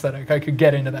my aesthetic. I could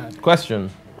get into that. Question.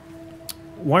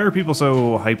 Why are people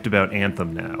so hyped about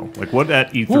Anthem now? Like, what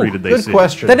at E3 did they Good see?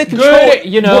 question. That it Good,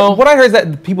 you know. What I heard is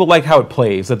that people like how it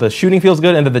plays. That the shooting feels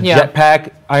good, and that the Yeah. jetpack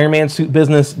Iron Man suit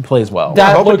business plays well.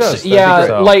 That hope it looks, does. That'd be yeah,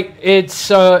 great. like it's.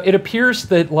 It appears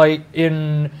that like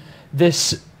in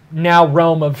this now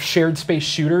realm of shared space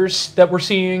shooters that we're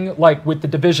seeing, like with the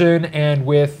Division and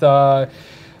with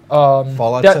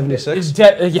Fallout 76.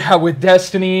 yeah, with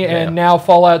Destiny and now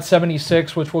Fallout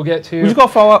 76, which we'll get to. Would you call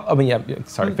Fallout? I mean, yeah.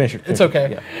 Sorry, finish it. It's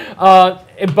okay. Yeah.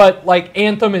 But like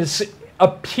Anthem is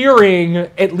appearing,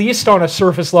 at least on a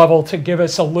surface level, to give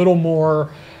us a little more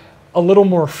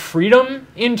freedom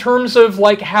in terms of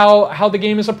like how the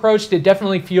game is approached. It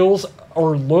definitely feels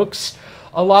or looks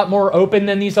a lot more open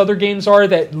than these other games are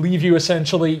that leave you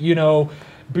essentially, you know,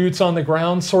 boots on the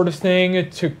ground sort of thing,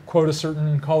 to quote a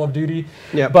certain Call of Duty.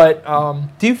 Yeah. But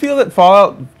do you feel that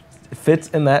Fallout fits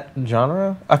in that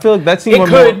genre? I feel like that seems it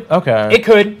could. more, okay. It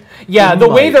could. Yeah, the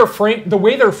way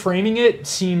they're framing it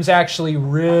seems actually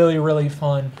really, really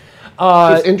fun.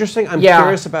 It's interesting. I'm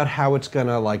curious about how it's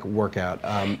gonna like work out.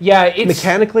 It's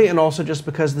mechanically, and also just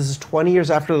because this is 20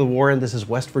 years after the war, and this is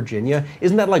West Virginia.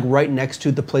 Isn't that like right next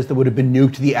to the place that would have been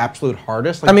nuked the absolute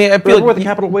hardest? Like, I mean, I feel like where the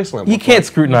Capitol Wasteland. You can't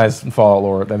scrutinize Fallout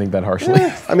lore, I think, that harshly.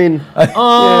 I mean,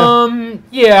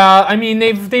 yeah. I mean,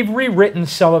 they've rewritten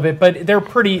some of it, but they're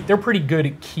pretty good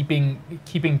at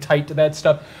keeping tight to that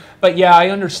stuff. But yeah, I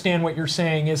understand what you're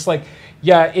saying. It's like,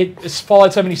 yeah,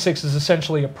 Fallout 76 is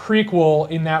essentially a prequel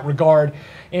in that regard,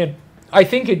 and I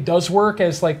think it does work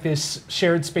as like this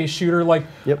shared space shooter. Like,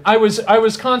 I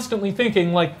was constantly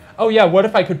thinking like, oh yeah, what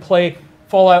if I could play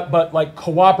Fallout but like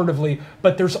cooperatively?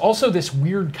 But there's also this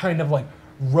weird kind of like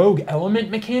rogue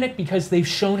element mechanic, because they've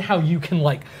shown how you can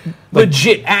like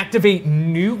legit activate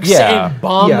nukes and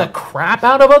bomb the crap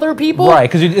out of other people. Right,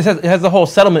 because it has the whole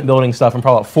settlement building stuff in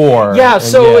Fallout 4. Yeah,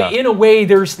 so in a way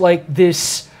there's like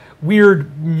this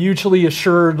weird mutually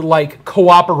assured like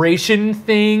cooperation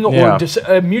thing, or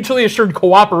mutually assured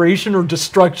cooperation or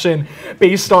destruction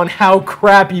based on how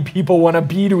crappy people want to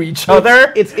be to each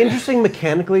other. It's interesting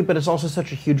mechanically, but it's also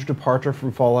such a huge departure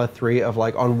from Fallout 3 of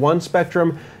like on one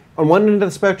end of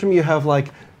the spectrum you have like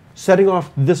setting off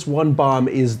this one bomb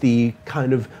is the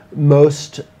kind of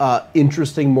most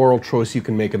interesting moral choice you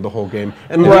can make in the whole game.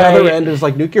 And the other end is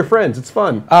like, nuke your friends. It's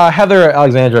fun. Heather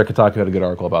Alexandra at Kotaku had a good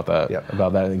article about that,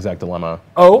 about that exact dilemma.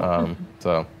 Oh.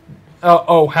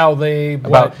 How they...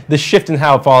 About the shift in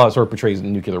how Fallout sort of portrays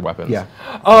nuclear weapons. Yeah.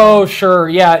 Oh, sure.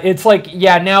 Yeah, it's like,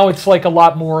 now it's like a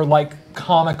lot more like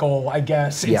comical, I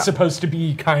guess. It's supposed to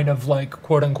be kind of like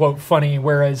quote unquote funny,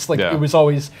 whereas like it was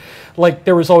always like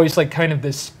there was always like kind of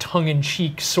this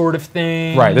tongue-in-cheek sort of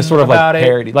thing. Right, this sort of like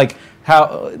parody. Like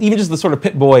how even just the sort of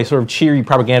Pit Boy sort of cheery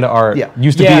propaganda art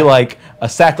used to be like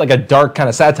a dark kind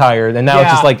of satire, and now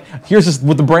it's just like, here's just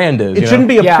what the brand is. It shouldn't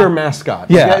be a pure mascot.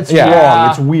 It's wrong.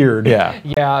 It's weird.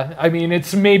 Yeah, I mean,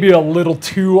 it's maybe a little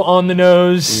too on the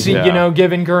nose, you know,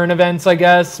 given current events, I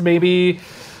guess, maybe.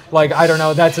 Like, I don't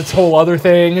know, that's its whole other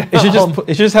thing. It should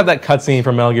just have that cutscene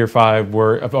from Metal Gear 5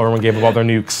 where everyone gave up all their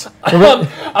nukes.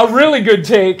 A really good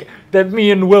take that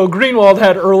me and Will Greenwald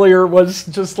had earlier was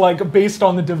just like based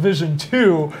on The Division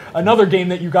 2, another game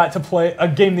that you got to play, a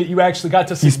game that you actually got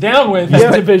to sit down with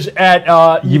at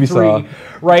E3, Ubisoft.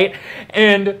 Right?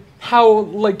 And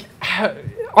how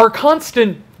our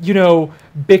constant, you know,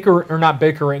 not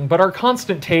bickering, but our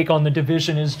constant take on The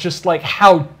Division is just like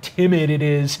how timid it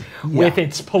is with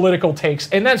its political takes,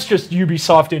 and that's just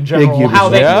Ubisoft in general.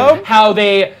 How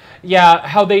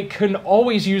they can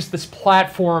always use this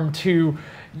platform to,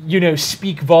 you know,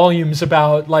 speak volumes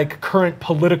about like current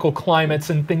political climates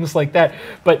and things like that,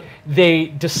 but they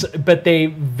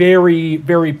very,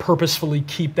 very purposefully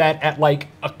keep that at like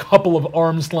a couple of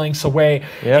arms lengths away,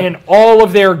 and all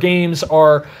of their games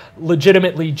are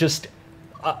legitimately just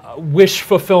wish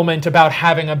fulfillment about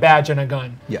having a badge and a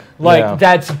gun.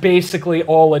 That's basically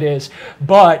all it is.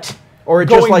 But or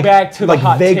going just like back to like the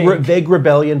hot vague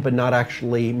rebellion, but not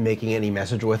actually making any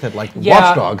message with it, like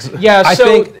Watch Dogs.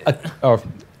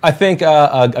 I think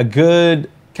a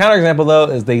good counterexample though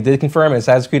is they did confirm in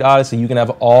Assassin's Creed Odyssey you can have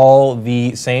all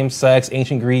the same-sex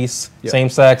ancient Greece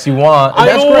same-sex you want.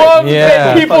 I love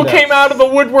that people came out of the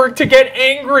woodwork to get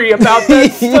angry about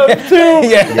that stuff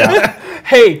too.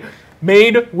 Hey,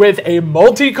 made with a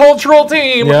multicultural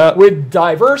team with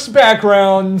diverse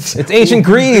backgrounds. It's ancient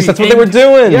Greece. That's what they were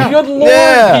doing. Good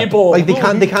lord, people. Like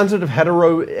the concept of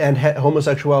hetero and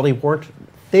homosexuality weren't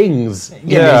things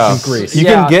in ancient Greece. You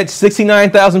can get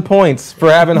 69,000 points for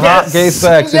having hot gay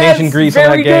sex in ancient Greece in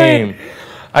that game.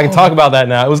 I can talk about that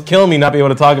now. It was killing me not being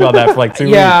able to talk about that for like 2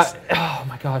 weeks. Oh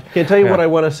my god. Can I tell you what I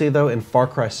want to see though in Far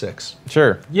Cry 6?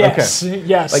 Sure. Yes. Okay.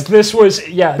 Yes. Like this was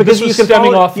because this was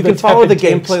you can follow the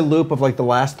gameplay loop of like the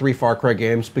last 3 Far Cry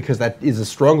games, because that is a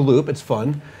strong loop. It's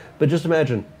fun. But just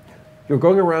imagine you're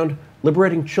going around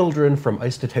liberating children from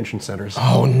ICE detention centers.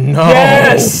 Oh no.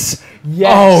 Yes.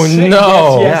 Oh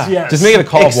no. Yes. Just make it a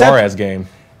Call of Juarez game.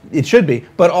 It should be.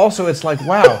 But also it's like,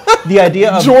 wow, the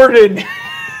idea of Jordan.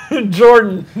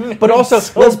 But also,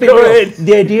 let's be real.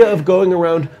 The idea of going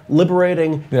around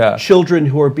liberating children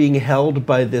who are being held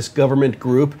by this government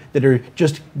group that are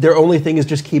just, their only thing is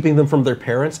just keeping them from their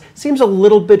parents seems a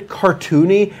little bit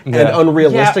cartoony and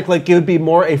unrealistic. Like it would be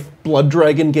more a Blood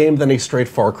Dragon game than a straight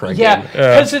Far Cry game.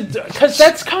 Because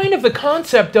that's kind of the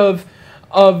concept of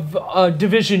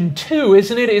Division 2,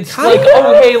 isn't it? It's like,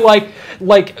 oh hey,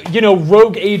 like you know,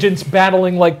 rogue agents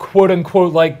battling like quote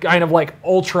unquote like kind of like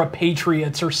ultra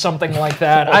patriots or something like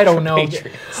that. I don't know.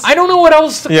 I don't know what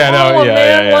else to call them,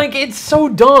 man. Like it's so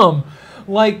dumb.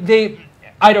 Like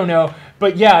I don't know.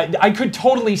 But yeah, I could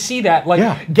totally see that.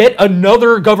 Like, get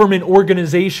another government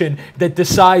organization that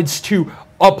decides to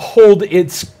uphold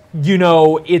its, you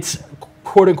know, its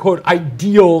quote unquote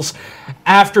ideals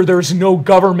after there's no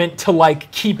government to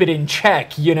like keep it in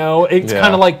check. You know, it's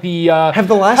kind of like the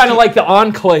like the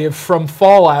Enclave from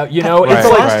Fallout. You know, has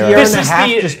the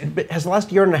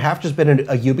last year and a half just been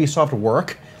a Ubisoft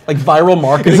work, like viral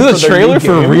marketing? Is this a trailer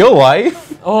for real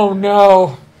life? Oh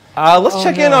no. Let's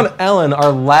check in on Ellen,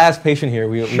 our last patient here.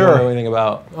 We don't know anything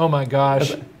about. Oh my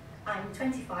gosh. I'm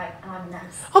 25 and I'm a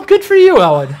nurse. Oh, good for you,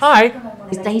 Ellen. Hi.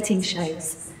 Those dating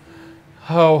shows.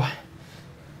 Oh.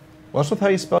 What's with how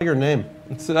you spell your name?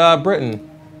 It's Britain.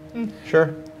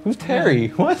 Sure. Who's Terry?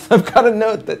 What? I've got a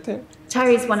note that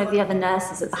Terry's one of the other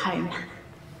nurses at the home.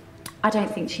 I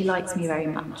don't think she likes me very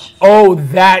much. Oh,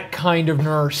 that kind of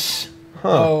nurse. Huh.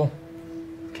 Oh.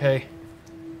 Okay.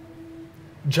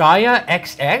 Jaya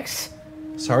XX?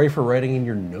 Sorry for writing in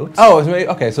your notes. Oh,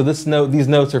 okay. So these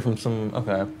notes are from some.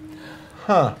 Okay.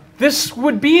 Huh. This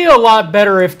would be a lot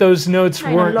better if those notes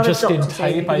weren't just in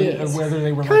type, whether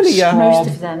they were like most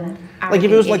of them. Like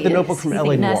if it was like the Notebook from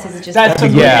LA Noire. That's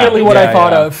immediately what I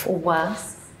thought of. Or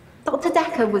worse. Dr.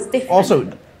 Dekker was different.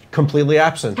 Also, completely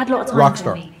absent. Had a lot of time Rockstar.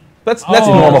 for me. That's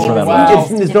normal for them. Wow.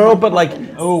 It's normal, but like,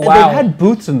 oh wow, they've had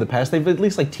booths in the past. They've at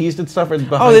least like teased and stuff. Oh,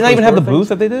 they didn't even have the booth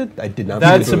that they did. I did not.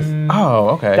 That's see the booth. Oh,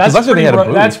 okay. That's last year they had a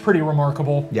booth. That's pretty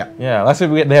remarkable. Yeah. Yeah. Last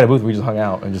year they had a booth. We just hung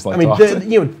out and just like. I mean, talked.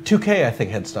 you know, 2K I think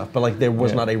had stuff, but like there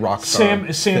was not a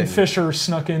Rockstar. Sam Fisher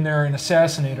snuck in there and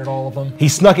assassinated all of them. He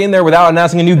snuck in there without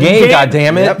announcing a new game. God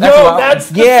damn it! Yep. That's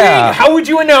the thing. How would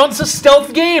you announce a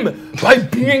stealth game? By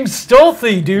being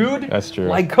stealthy, dude. That's true.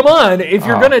 Like, come on. If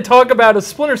you're gonna talk about a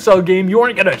Splinter Cell game, you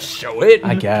aren't gonna show it.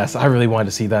 I guess. I really wanted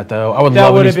to see that though. I would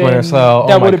love a new Splinter Cell.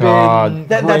 That oh my would have god.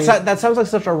 been That sounds like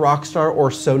such a Rockstar or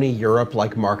Sony Europe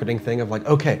like marketing thing of like,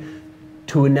 okay,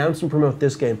 to announce and promote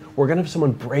this game, we're gonna have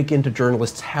someone break into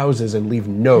journalists' houses and leave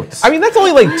notes. I mean, that's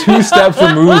only like 2 steps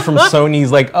removed from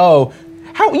Sony's like, oh,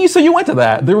 so you went to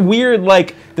that? They're weird,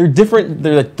 like they're different.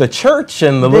 They're like the church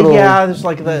and the little there's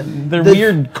like the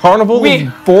weird carnival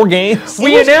with 4 games.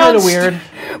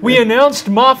 We announced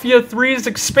Mafia 3's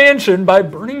expansion by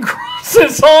burning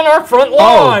crosses on our front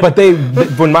lawn. Oh, but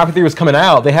when Mafia 3 was coming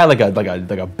out, they had like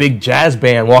a big jazz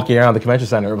band walking around the convention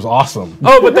center. It was awesome.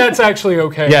 Oh, but that's actually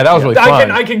okay. Yeah, that was really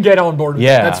fun. I can get on board with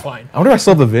that. That's fine. I wonder if I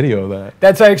still have the video of that.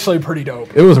 That's actually pretty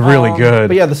dope. It was really good.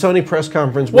 But yeah, the Sony press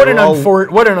conference. What an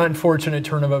unfortunate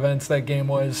turn of events that game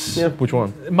was. Yeah, which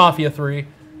one? Mafia 3.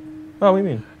 Oh, what do you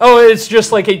mean? Oh, it's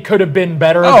just like it could have been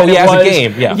better. Oh, than yeah, it was. as a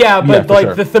game, yeah. Yeah, but like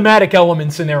sure. the thematic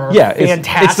elements in there are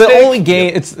fantastic. It's the only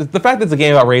game. It's the fact that it's a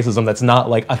game about racism that's not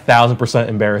like 1,000%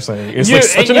 embarrassing. It's like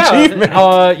such an achievement.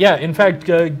 In fact,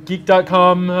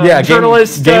 Geek.com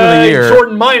journalist game of the year.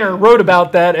 Jordan Miner wrote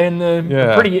about that in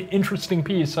a pretty interesting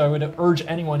piece. I would urge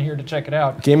anyone here to check it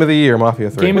out. Game of the year,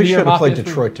 Mafia 3. We should have played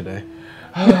Detroit today.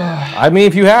 I mean,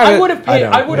 if you have I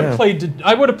would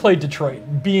have played Detroit,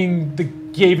 being the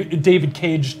David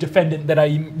Cage defendant that I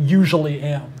usually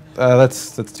am.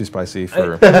 That's too spicy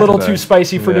for a little too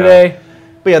spicy for today.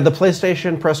 But yeah, the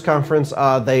PlayStation press conference,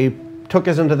 they took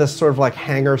us into this sort of like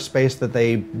hangar space that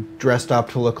they dressed up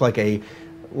to look like a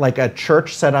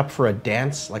church set up for a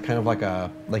dance, like kind of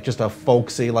like just a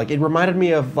folksy, like it reminded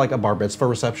me of like a bar mitzvah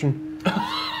reception.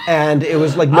 And it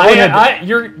was like no one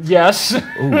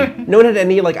had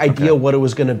any like idea what it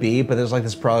was going to be, but there's like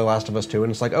this probably Last of Us 2,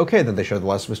 and it's like, okay, then they showed the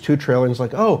Last of Us 2 trailer, and it's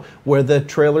like, oh, where the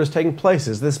trailer's taking place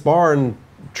is this barn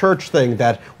church thing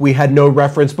that we had no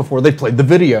reference before they played the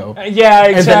video. Yeah,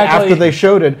 exactly. And then after they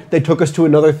showed it, they took us to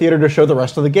another theater to show the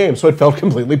rest of the game, so it felt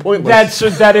completely pointless. That's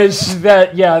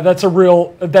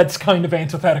kind of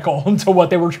antithetical to what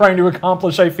they were trying to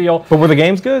accomplish, I feel. But were the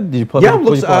games good? Did you play? Yeah,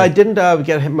 I didn't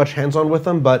get much hands-on with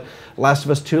them, but Last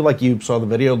of Us 2, like you saw the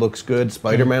video, looks good.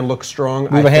 Spider-Man looks strong.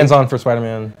 We have a hands-on for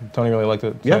Spider-Man. Tony really liked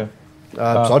it. Yeah.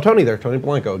 Saw Tony there, Tony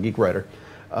Blanco, a geek writer.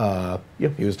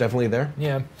 He was definitely there.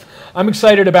 Yeah, I'm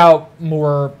excited about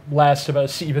more Last of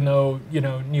Us, even though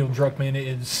Neil Druckmann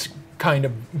is kind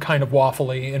of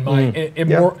waffly in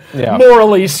my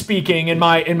morally speaking, in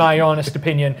my honest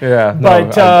opinion. Yeah,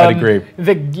 but I'd agree.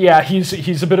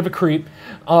 He's a bit of a creep,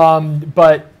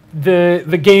 but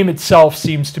the game itself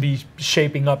seems to be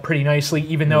shaping up pretty nicely,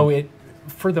 even though it,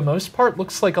 for the most part,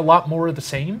 looks like a lot more of the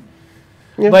same.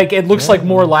 Like it looks like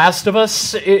more Last of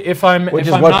Us. If I'm, which if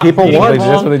is I'm what not people reading want. it That's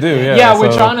wrong. what they do. Yeah. Yeah,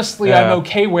 which so, honestly I'm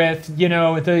okay with. You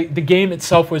know, the game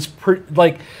itself was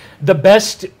like the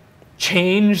best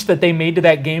change that they made to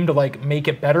that game to like make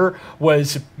it better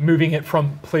was moving it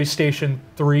from PlayStation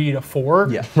 3 to 4.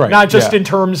 Yeah. Right, Not just yeah. in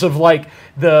terms of like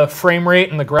the frame rate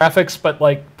and the graphics, but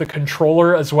like the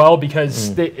controller as well,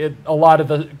 because a lot of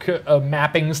the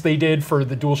mappings they did for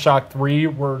the DualShock 3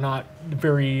 were not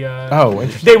very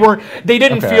interesting. They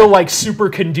didn't feel like super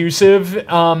conducive.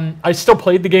 I still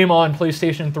played the game on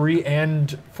PlayStation 3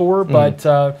 and 4,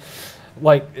 but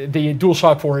like the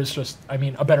DualShock 4 is just, I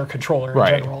mean, a better controller in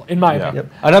general, in my opinion.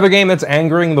 Another game that's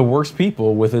angering the worst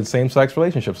people with its same-sex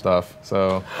relationship stuff.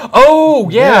 So.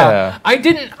 Oh yeah.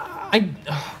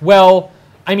 Well,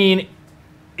 I mean,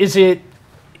 is it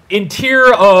in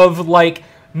tier of like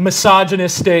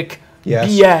misogynistic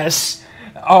BS?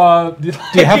 Do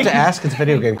you have to ask? It's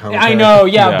video game commentary. I know,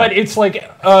 but it's like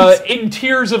in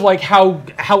tiers of like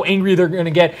how angry they're gonna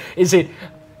get. Is it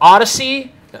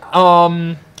Odyssey?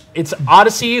 It's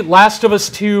Odyssey, Last of Us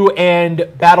 2, and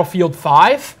Battlefield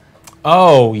 5.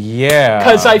 Oh yeah.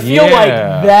 Because I feel like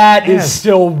that is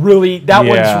still really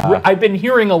one's. I've been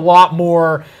hearing a lot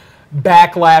more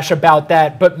backlash about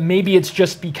that, but maybe it's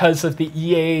just because of the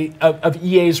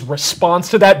EA's response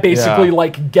to that. Basically,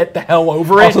 like get the hell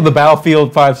over it. Also, the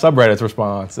Battlefield 5 subreddit's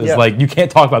response is like, you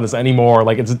can't talk about this anymore.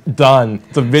 Like it's done.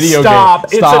 It's a video game.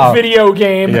 It's a video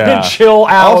game. Chill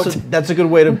out. Also, that's a good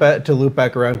way to loop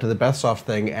back around to the Bethsoft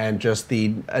thing and just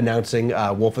the announcing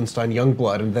Wolfenstein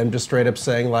Youngblood and them just straight up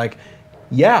saying like,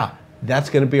 yeah.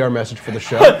 That's going to be our message for the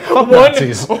show.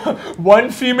 One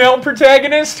female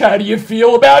protagonist. How do you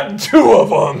feel about two of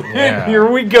them? And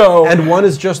here we go. And one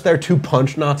is just there to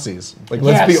punch Nazis. Like,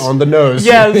 let's be on the nose.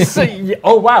 Yes.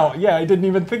 Oh, wow. Yeah, I didn't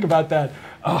even think about that.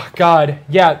 Oh, God.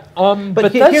 Yeah. But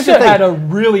Bethesda had a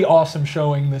really awesome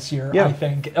showing this year, I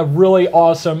think. A really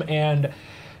awesome and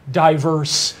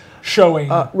diverse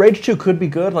showing. Rage 2 could be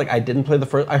good. Like, I didn't play the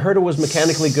first. I heard it was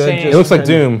mechanically good. It looks like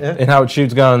Doom in how it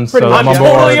shoots guns. Pretty much. I'm on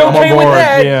totally board. okay I'm on board. with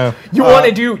that. Yeah.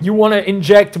 You want to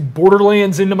inject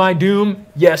Borderlands into my Doom?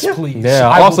 Yes, please. Yeah.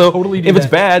 I Also, will totally do if it's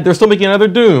bad, they're still making another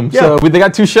Doom. So they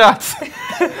got 2 shots.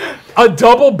 A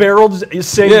double-barreled is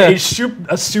saying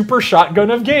a super shotgun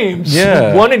of games.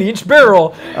 Yeah. One in each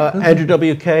barrel. Andrew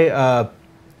WK.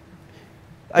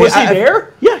 Was he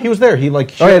there? Yeah, he was there. He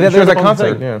like. There's that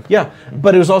concert. Yeah,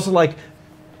 but it was also like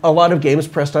a lot of Games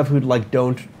Press stuff who like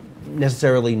don't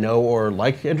necessarily know or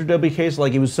like Andrew WK's.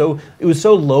 Like it was so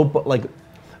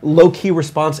low key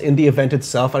response in the event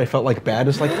itself, and I felt like bad.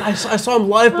 It's like I saw him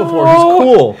live before. He's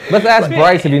cool. Let's ask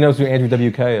Bryce if he knows who Andrew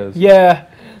WK is. Yeah.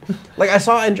 Like I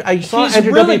saw He's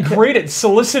Andrew really WK. great at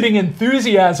soliciting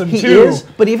enthusiasm He too. is,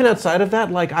 but even outside of that,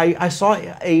 like I saw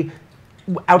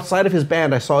outside of his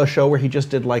band, I saw a show where he just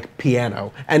did like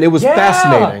piano, and it was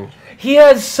fascinating. He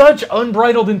has such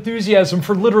unbridled enthusiasm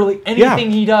for literally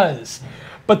anything he does.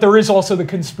 But there is also the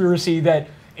conspiracy that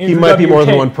Andrew he might be more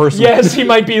than WK one person. Yes, he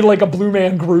might be like a Blue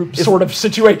Man Group sort of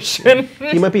situation.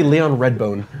 He might be Leon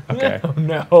Redbone. Okay. Oh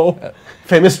no.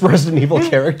 Famous Resident Evil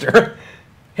character.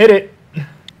 Hit it.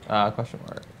 Question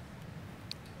mark.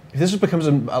 If this just becomes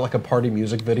like a party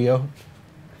music video.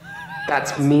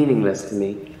 That's meaningless to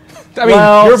me. I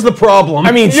mean, you're the problem.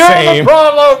 I mean, you're same. the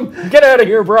problem. Get out of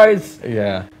here, Bryce.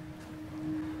 Yeah.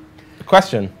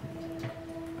 Question.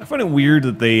 I find it weird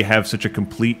that they have such a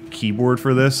complete keyboard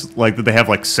for this, like that they have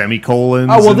like semicolons.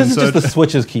 Oh well, and this is just such. the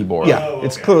Switch's keyboard. Yeah,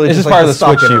 it's clearly It's just like part of the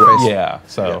stock Switch interface. Yeah.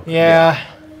 So. Yeah.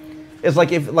 It's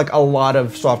like if like a lot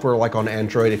of software like on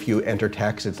Android, if you enter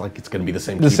text, it's like it's going to be the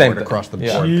same keyboard same thing. across the board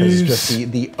Yeah. because it's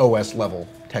just the OS level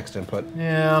text input.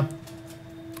 Yeah.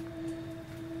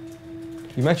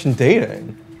 You mentioned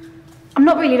dating. I'm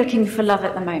not really looking for love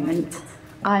at the moment.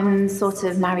 I'm sort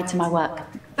of married to my work,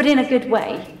 but in a good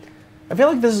way. I feel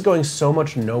like this is going so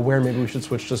much nowhere. Maybe we should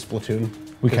switch to Splatoon.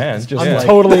 We can. It's just I'm like,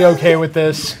 totally okay with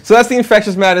this. So that's the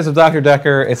Infectious Madness of Dr.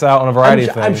 Dekker. It's out on a variety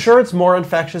of things. I'm sure it's more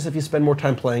infectious if you spend more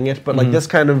time playing it, but like this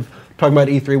kind of talking about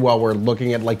E3 while we're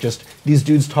looking at like just these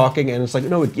dudes talking, and it's like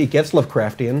no, it gets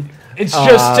Lovecraftian. It's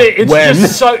just it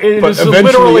is eventually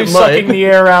literally it might. sucking the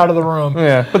air out of the room.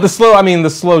 Yeah, but the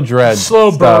slow dread.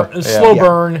 Slow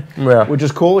burn. Yeah. Which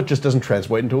is cool. It just doesn't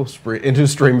translate into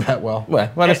stream that well.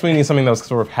 Well, I guess we need something that was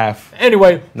sort of half.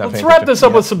 Anyway, Not let's paying wrap this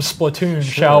up attention. with some Splatoon,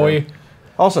 shall we?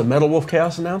 Also, Metal Wolf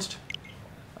Chaos announced.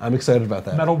 I'm excited about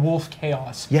that. Metal Wolf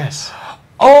Chaos. Yes.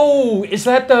 Oh, is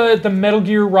that the Metal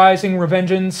Gear Rising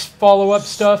Revengeance follow-up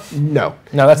stuff? No.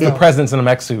 No, that's the president's in a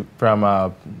mech suit from,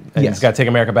 and Yes. he's got to take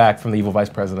America back from the evil vice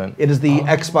president. It is the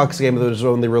Xbox game that was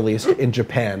only released in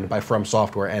Japan by From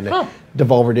Software, and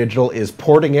Devolver Digital is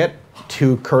porting it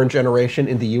to current generation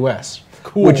in the US.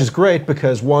 Cool. Which is great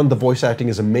because, one, the voice acting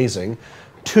is amazing.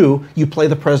 Two, you play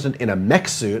the president in a mech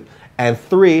suit. And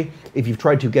three, if you've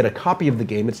tried to get a copy of the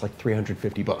game, it's like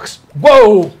 $350.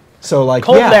 Whoa! So like,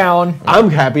 Calm down. I'm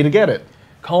happy to get it.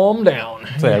 Calm down.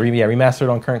 So yeah,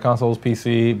 remastered on current consoles,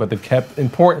 PC, but they've kept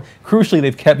crucially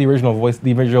they've kept the original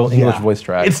English voice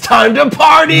track. It's time to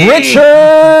party,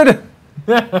 Richard.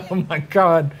 Oh my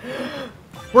god.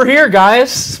 We're here,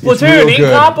 guys. real Splatoon, good.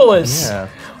 Inkopolis. Yeah.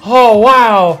 Oh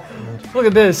wow. Look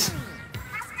at this.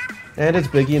 And it's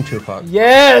Biggie and Tupac.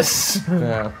 Yes.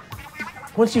 Yeah.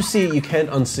 Once you see it, you can't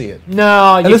unsee it.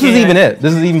 No, you And this can't. is even it.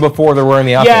 This is even before they're wearing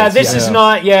the outfits. Yeah, this is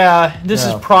not. Yeah, this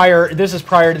is prior. This is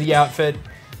prior to the outfit.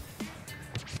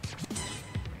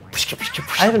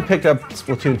 I haven't picked up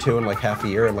Splatoon 2 in like half a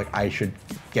year, and like I should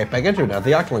get back into it now.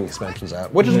 The Octoling expansion's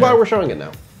out, which is why we're showing it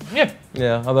now. Yeah.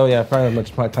 Yeah, although probably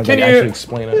not much time to Can you- actually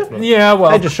explain it. But, Yeah. Well.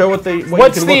 I just show what you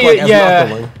What's can the- look like as yeah. an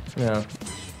Octoling. yeah.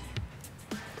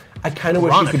 I kind of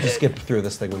wish you could just skip through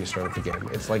this thing when you start up the game.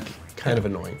 It's like kind of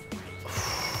annoying.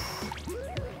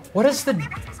 What is the?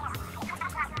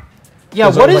 Yeah,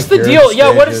 Those what are, is like, the deal? your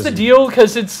Yeah, what is stages the and- deal?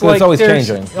 Because it's like It's always there's-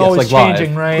 changing. Yeah, Always it's like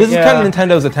changing, live. right? This is yeah. kind of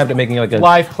Nintendo's attempt at making like a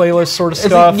live playlist sort of it's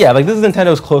stuff. yeah, like this is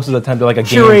Nintendo's closest attempt at like a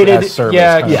Curated, game as service.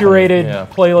 yeah, kind of curated thing. Yeah.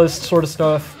 playlist sort of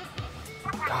stuff.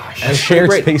 Gosh. And shared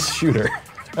great. space shooter.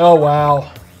 Oh wow.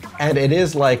 And it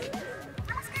is like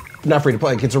not free to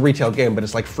play. Like, it's a retail game, but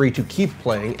it's like free to keep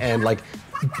playing. And like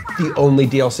the only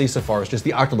DLC so far is just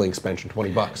the Octoling expansion,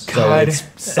 $20. So God. it's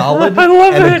solid I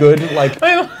love and it. a good like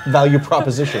I- value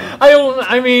proposition.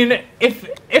 I mean,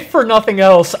 if for nothing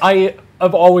else, I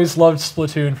have always loved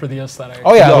Splatoon for the aesthetic.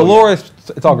 Oh yeah, the lore is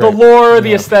it's all The great. lore,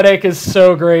 the aesthetic is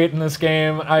so great in this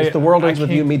game. It's the world I ends with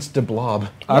can't- you meets De Blob.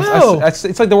 No.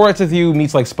 It's like the world ends with you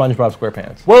meets like SpongeBob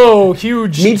SquarePants. Whoa,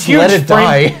 huge, Meets huge Let It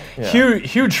frame, Die.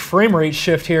 huge frame rate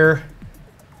shift here.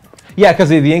 Yeah, because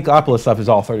the Inkopolis stuff is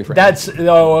all 30 frames. That's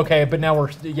okay, but now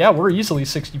we're easily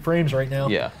 60 frames right now.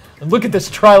 yeah. And look at this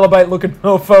trilobite looking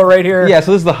mofo right here. Yeah,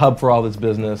 so this is the hub for all this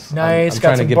business. Nice, I'm got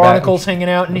trying some to get back- barnacles hanging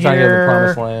out in I'm trying to get to the here.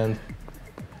 promised land.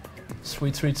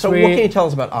 Sweet, sweet, So sweet. what can you tell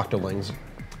us about Octolings?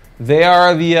 They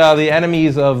are the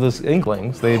enemies of the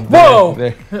Inklings. Whoa!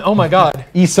 They're Oh my God.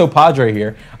 Iso Padre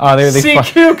here. They Sea fight-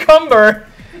 cucumber.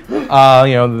 you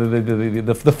know,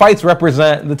 the fights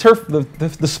represent the turf.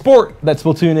 The sport that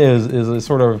Splatoon is a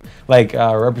sort of like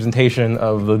representation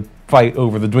of the fight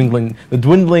over the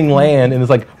dwindling land in this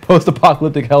like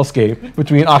post-apocalyptic hellscape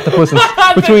between octopus and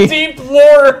The deep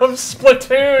lore of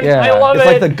Splatoon. Yeah. I love It's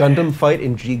it. like the Gundam fight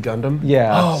in G Gundam.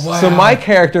 yeah. Oh, wow. So my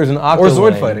character is an octoling.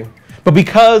 Or Zoid fighting. But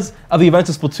because of the events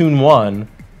of Splatoon 1,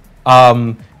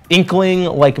 Inkling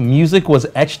like music was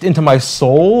etched into my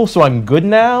soul, so I'm good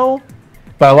now.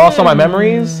 But I lost all my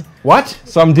memories. What?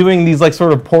 So I'm doing these like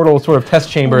sort of portal sort of test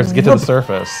chambers to get to the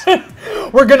surface.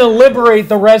 We're gonna liberate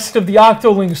the rest of the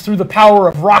Octolings through the power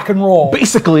of rock and roll.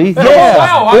 Basically, yeah.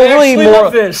 wow, I Well, actually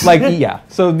love this. Like, yeah.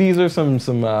 So these are some.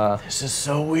 This is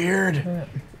so weird.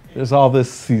 There's all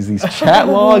these chat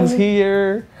logs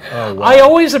here. Oh, wow. I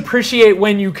always appreciate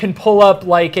when you can pull up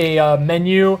like a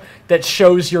menu that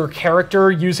shows your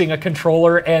character using a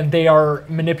controller and they are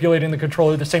manipulating the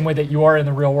controller the same way that you are in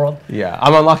the real world. Yeah,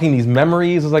 I'm unlocking these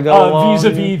memories as I go along.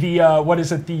 Vis-a-vis the what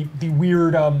is it, the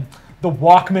weird the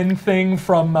Walkman thing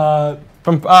from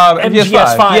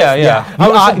MGS5.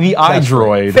 Yeah. The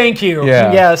iDroid. Thank you.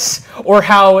 Yeah. Yes. Or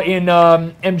how in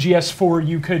MGS4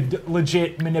 you could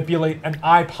legit manipulate an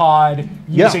iPod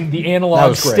using the That analog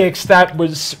was great. sticks. That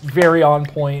was very on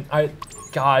point.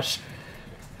 Gosh.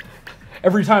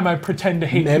 Every time I pretend to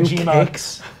hate Kojima.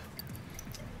 Cakes.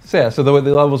 So yeah, so the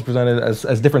level's presented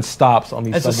as different stops on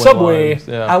these As a subway subway. lines.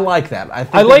 I Yeah. like that.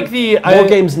 I like the more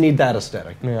games need that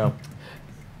aesthetic. Yeah.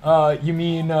 You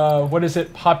mean what is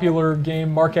it? Popular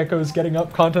game Mark Echo's Getting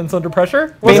Up contents under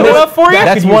pressure? Was Famous- it enough for you?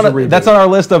 That's could use a one. reboot. That's on our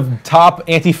list of top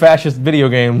anti-fascist video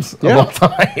games of all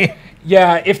time.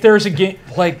 Yeah. If there's a game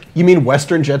like You mean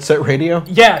Western Jet Set Radio?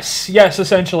 yes,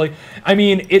 essentially. I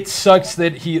mean, it sucks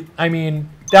that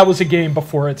that was a game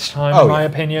before its time, Oh, in my yeah.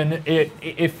 opinion.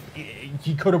 If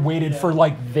he could have waited for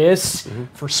like this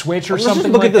for Switch or Let's something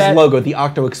just look like at this that. logo, the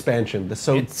Octo expansion, the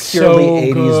so It's purely so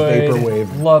 80s good.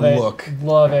 vaporwave Love it. look.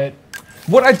 Love it.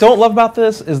 What I don't love about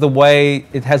this is the way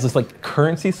it has this like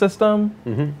currency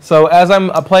system. So as I'm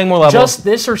playing more levels, Just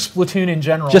this or Splatoon in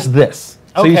general? just this.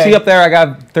 So you Okay. see up there, I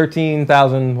got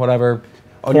 13,000 whatever.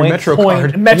 On your Metro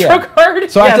card. Metro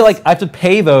card? So I have to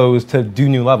pay those to do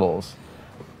new levels.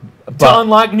 To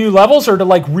unlock new levels or to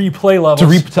like replay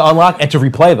levels? To unlock and to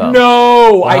replay them.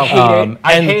 No, I hate it.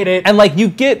 I hate it. And like you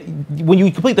get, when you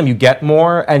complete them, you get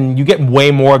more, and you get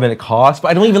way more than it costs. But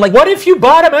I don't even like. What if you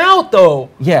bottom out though?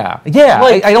 Yeah.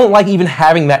 Like, I don't like even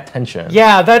having that tension.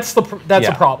 Yeah, that's a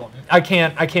problem. I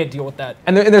can't deal with that.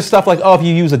 And there's stuff like, oh, if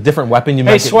you use a different weapon, you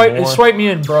might get more. Swipe me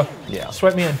in, bro. Yeah.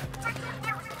 Swipe me in.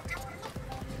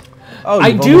 Oh,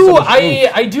 I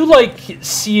do like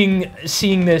seeing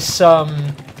this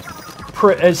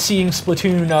seeing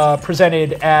Splatoon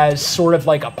presented as sort of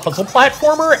like a puzzle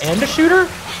platformer and a shooter.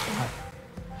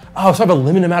 Oh, so I have a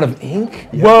limited amount of ink?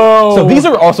 Yeah. Whoa. So these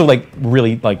are also like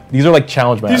really like, these are like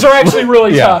challenge maps. These are actually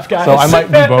really tough, guys. So I might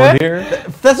be boned here.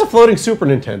 That's a floating Super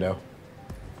Nintendo.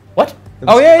 What?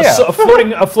 Oh yeah. A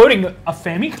floating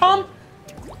Famicom?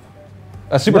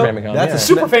 A Super Famicom. That's a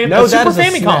Super Famicom. No, that is a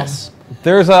SNES.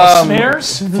 There's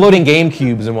Snares? floating game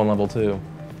cubes in one level too.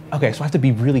 Okay, so I have to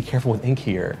be really careful with ink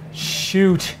here.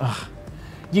 Shoot. Ugh.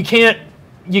 You can't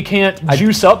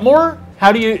juice up more?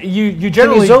 How do you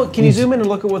generally... Can you zoom in and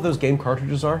look at what those game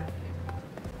cartridges are?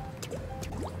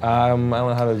 I don't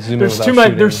know how to zoom in There's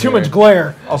without There's too much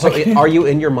glare. Also, are you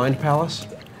in your mind palace?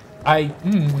 Oh,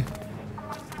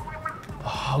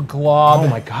 glob. Oh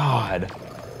my god.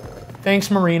 Thanks,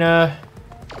 Marina.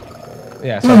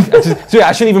 Yeah, so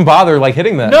I shouldn't even bother like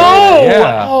hitting that. No!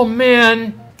 Yeah. Oh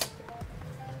man.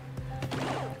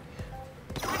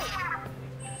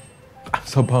 I'm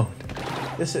so boned.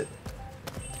 This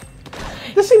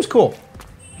seems cool.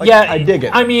 Like, yeah, I dig it.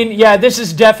 I mean, yeah, this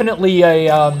is definitely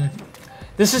a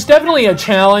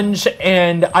challenge,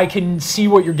 and I can see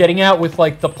what you're getting at with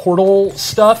like the portal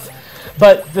stuff.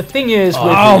 But the thing is, with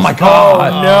my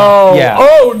god! Oh no! Yeah.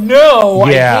 Oh no!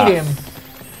 Yeah.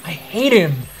 I hate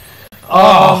him.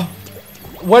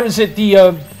 What is it?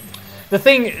 The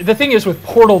thing is with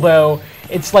Portal though,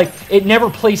 it's like it never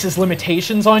places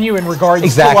limitations on you in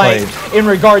regards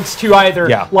to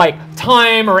either like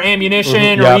time or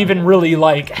ammunition or even really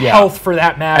like health for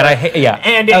that matter.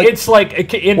 And it's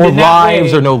like in or that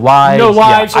lives way, or no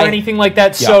lives, or anything like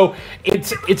that. So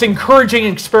it's encouraging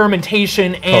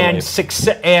experimentation and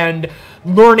success and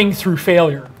learning through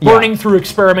failure, learning through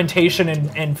experimentation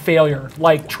and failure,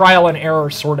 like trial and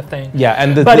error sort of thing. Yeah,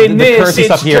 and but in this,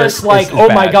 it's just like, oh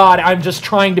my god, I'm just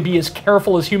trying to be as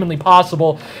careful as humanly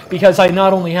possible because I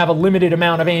not only have a limited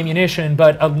amount of ammunition,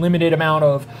 but a limited amount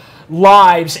of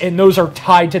lives, and those are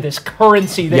tied to this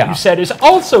currency that you said is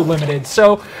also limited.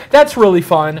 So that's really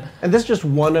fun. And this is just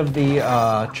one of the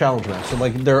challenge maps. So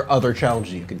like there are other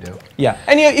challenges you can do. Yeah,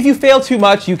 and if you fail too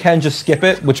much, you can just skip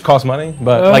it, which costs money.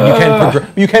 But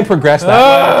like you can progress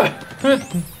that way.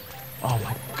 Oh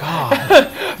my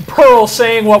god! Pearl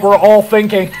saying what we're all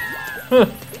thinking.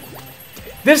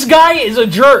 This guy is a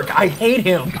jerk. I hate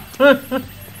him.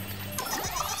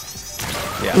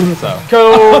 Yeah, so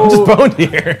go. I'm just boned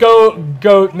here.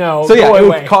 No. So yeah, go it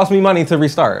away. would cost me money to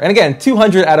restart. And again,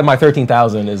 200 out of my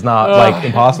 13,000 is not like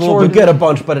impossible. Jordan. You get a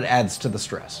bunch, but it adds to the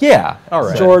stress. Yeah, all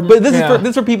right. Jordan, but this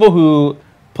is for people who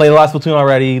play the last Splatoon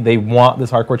already. They want this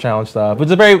hardcore challenge stuff, which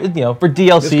is very for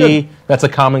DLC. That's a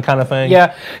common kind of thing.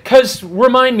 Yeah, because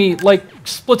remind me, like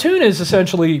Splatoon is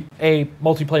essentially a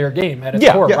multiplayer game at its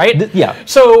core, right?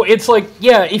 So it's like,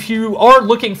 if you are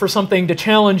looking for something to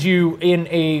challenge you in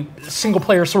a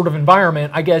single-player sort of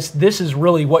environment, I guess this is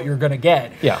really what you're gonna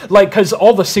get. Yeah. Like, because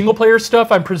all the single-player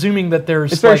stuff, I'm presuming that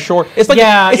there's it's very short. It's like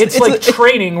it's like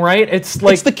training, right? It's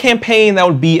like it's the campaign that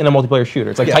would be in a multiplayer shooter.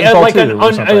 It's like Titanfall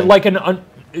 2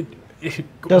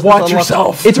 watch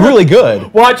yourself. It's really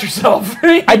good. Watch yourself.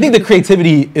 I think the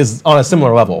creativity is on a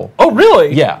similar level. Oh,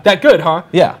 really? Yeah. That good, huh?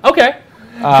 Yeah. Okay.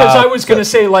 Because I was gonna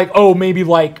say like, maybe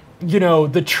like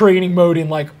the training mode in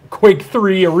like Quake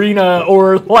 3 Arena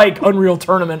or like Unreal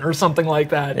Tournament or something like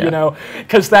that.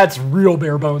 Because that's real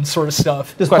bare bones sort of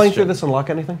stuff. Does playing through this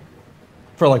unlock anything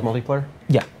for like multiplayer?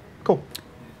 Yeah. Cool.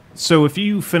 So if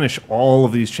you finish all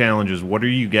of these challenges, what are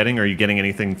you getting? Are you getting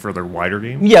anything for the wider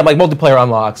game? Yeah, like multiplayer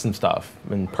unlocks and stuff,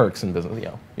 and perks and business.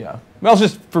 Yeah. Well, it's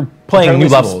just for playing new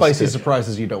levels. Spicy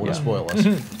surprises you don't want to spoil us.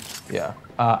 Yeah.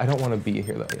 I don't want to be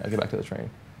here though. Yeah, I'll get back to the train.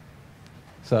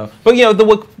 So, but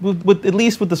with at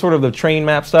least with the sort of the train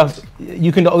map stuff,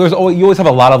 you always have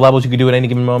a lot of levels you can do at any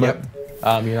given moment. Yep.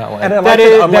 You're not like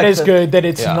that is good that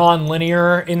it's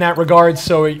non-linear in that regard,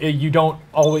 so you don't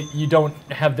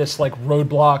have this like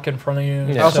roadblock in front of you.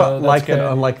 Yeah. Also, like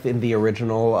unlike in the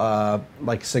original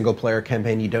like single player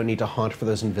campaign, you don't need to hunt for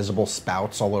those invisible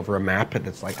spouts all over a map, and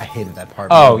it's like I hated that part.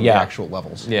 The actual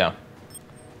levels. Yeah.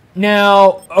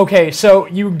 Now, okay, so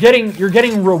you're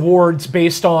getting rewards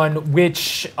based on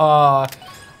which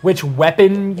which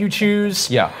weapon you choose.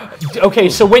 Yeah. Okay,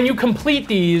 so when you complete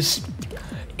these,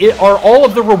 are all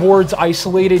of the rewards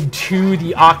isolated to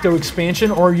the Octo expansion,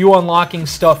 or are you unlocking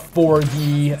stuff for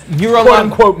the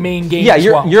quote-unquote main game as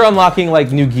well? You're unlocking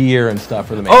like new gear and stuff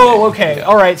for the main game. Oh, okay. Yeah.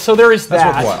 All right, so there is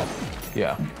that. That's worthwhile.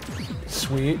 Yeah.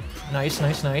 Sweet. Nice.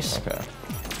 Okay.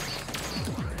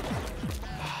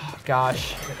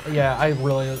 Gosh. Yeah,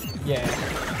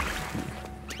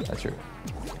 That's true.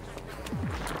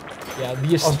 Yeah,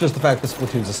 also just the fact that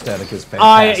Splatoon's aesthetic is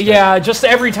fantastic. Just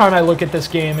every time I look at this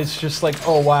game, it's just like,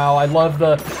 oh wow, I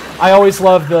always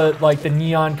love the the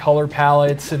neon color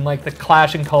palettes and like the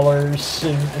clashing colors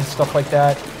and stuff like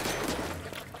that.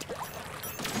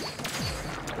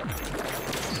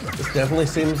 This definitely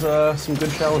seems some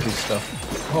good challenging stuff.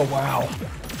 Oh wow.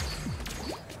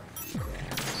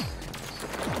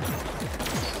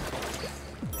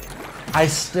 I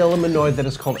still am annoyed that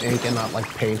it's called ink and not like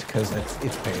paint, because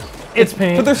it's paint. It's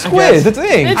paint. But they're squids. It's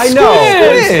ink. It's I know.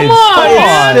 Squids. Come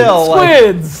on. Still,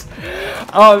 squids.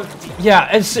 Yeah.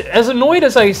 As annoyed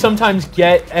as I sometimes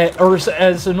get, or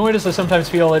as annoyed as I sometimes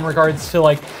feel in regards to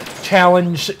like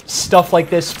challenge stuff like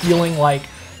this feeling like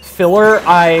filler,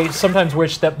 I sometimes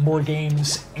wish that more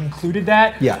games included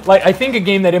that. Yeah. Like, I think a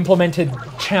game that implemented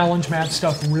challenge map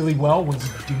stuff really well was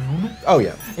Doom. Oh,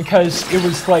 yeah. Because it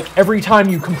was like every time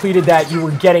you completed that, you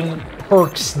were getting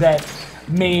perks that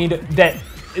made that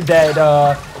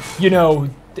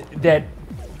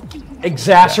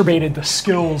exacerbated the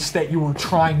skills that you were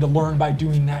trying to learn by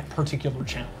doing that particular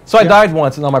challenge. So I died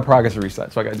once and all my progress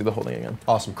reset, so I gotta do the whole thing again.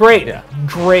 Awesome. Great. Yeah.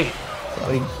 Great.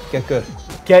 Get good.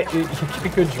 Get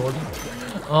good, Jordan.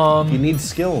 You need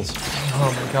skills.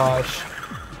 Oh my gosh.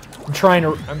 I'm trying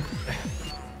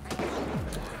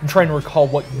to recall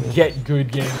what get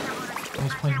good game I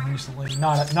was playing recently.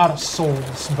 Not a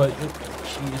Souls, but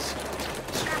jeez.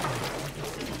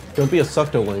 Don't be a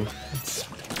suctoling.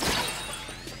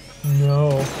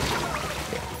 No.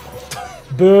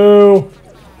 Boo.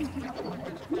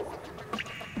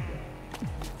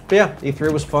 But yeah,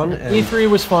 E3 was fun. And E3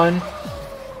 was fun.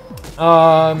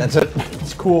 that's it.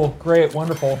 It's cool. Great.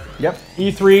 Wonderful. Yep.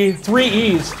 E3, 3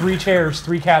 E's, 3 chairs,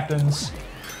 3 captains.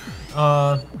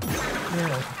 Yeah.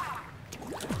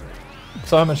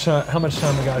 So how much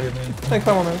time we got here, man? Like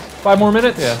 5 more minutes. 5 more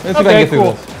minutes? Yeah. Let's see if I Okay, can get through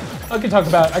cool. this. I can talk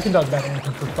about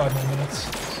anything for 5 more minutes.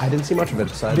 I didn't see much of it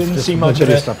besides Didn't just see the much of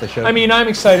video it. stuff they showed. I mean, I'm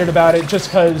excited about it just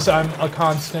because I'm a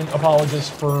constant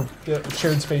apologist for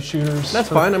shared space shooters. That's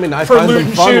fine. I mean, I find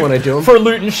them fun when I do them. For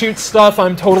loot and shoot stuff,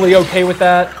 I'm totally okay with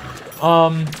that.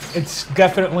 It's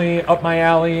definitely up my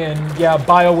alley, and yeah,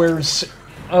 BioWare's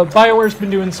been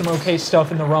doing some okay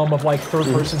stuff in the realm of like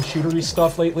third-person shootery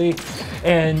stuff lately,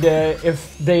 and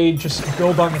if they just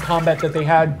build on the combat that they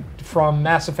had from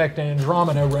Mass Effect and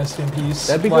Andromeda, rest in peace.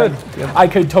 That'd be like, good. Yep. I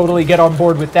could totally get on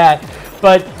board with that.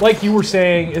 But like you were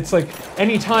saying, it's like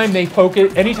anytime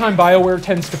BioWare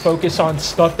tends to focus on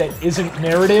stuff that isn't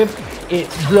narrative, it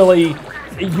really,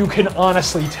 you can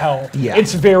honestly tell. Yeah.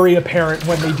 It's very apparent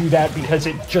when they do that because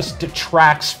it just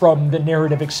detracts from the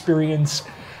narrative experience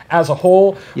as a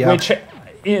whole, which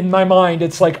in my mind,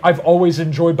 it's like I've always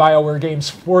enjoyed BioWare games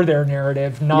for their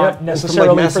narrative, not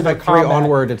necessarily for their combat. Mass Effect 3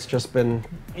 onward, it's just been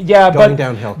going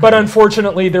downhill. But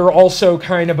unfortunately, they're also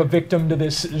kind of a victim to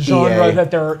this genre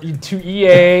that they're to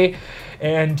EA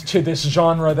and to this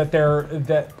genre that they're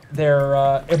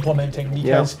implementing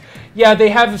because they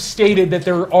have stated that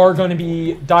there are going to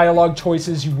be dialogue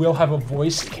choices. You will have a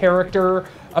voiced character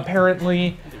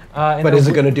apparently. But is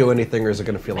it going to do anything, or is it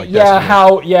going to feel like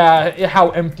how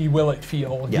empty will it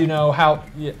feel? Yeah. You know,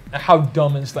 how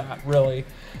dumb is that really?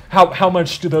 How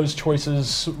much do those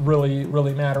choices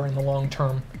really matter in the long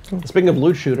term? Speaking of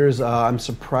loot shooters, I'm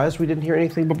surprised we didn't hear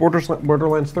anything but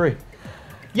Borderlands 3.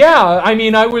 Yeah, I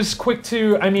mean, I was quick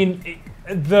to. I mean,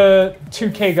 the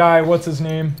 2K guy, what's his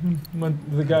name?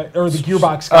 The guy or the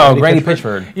Gearbox guy? Oh, Randy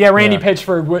Pitchford. Yeah, Randy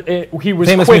Pitchford. He was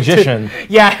famous quick magician.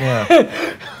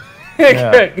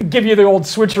 Give you the old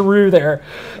switcheroo there.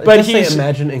 But he's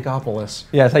Imagine Inkopolis.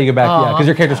 Yeah, that's how you get back. Yeah, because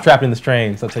your character's trapped in this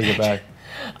train, so that's how you get back.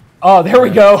 Oh, there we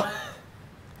go.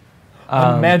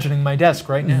 I'm imagining my desk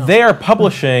right now. They are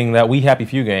publishing that We Happy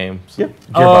Few game. Yep.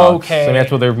 Gearbox. Okay. So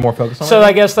that's what they're more focused on. So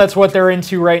I guess that's what they're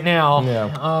into right now.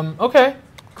 Yeah. Okay.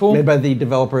 Cool. Made by the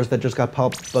developers that just got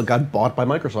bought by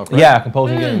Microsoft, right? Yeah,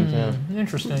 Compulsion Games. Yeah.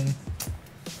 Interesting.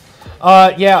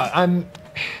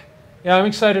 I'm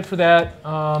excited for that.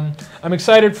 I'm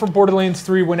excited for Borderlands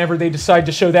 3 whenever they decide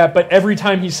to show that, but every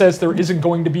time he says there isn't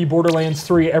going to be Borderlands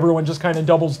 3, everyone just kind of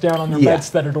doubles down on their bets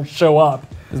that it'll show up.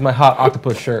 This is my Hot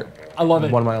Octopus shirt. I love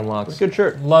it. One of my unlocks. Good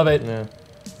shirt. Love it. Yeah.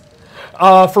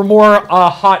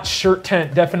 hot shirt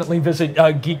tent, definitely visit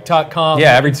Geek.com.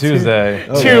 Yeah, every Tuesday.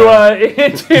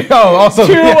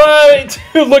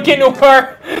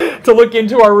 To look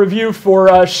into our review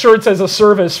for shirts as a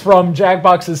service from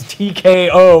Jackbox's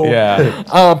TKO.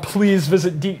 Yeah. Please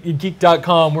visit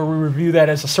Geek.com where we review that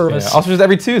as a service. Yeah. Also, just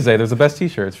every Tuesday, there's the best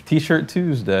T-shirts. T-shirt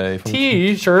Tuesday.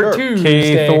 T-shirt Tuesday.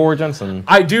 K. Thor Jensen.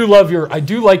 I do like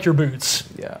your boots.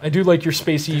 Yeah. I do like your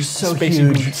spacey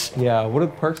huge. boots. Yeah. What are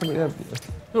the perks?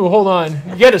 Oh, hold on.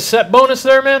 You get a set bonus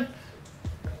there, man?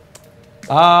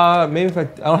 Maybe if I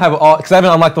don't have all, because I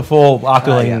haven't unlocked the full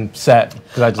Octoling set.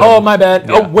 Oh, my bad.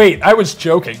 Yeah. Oh, wait, I was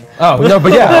joking. Oh, no,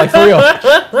 but yeah, like for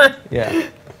real. Yeah.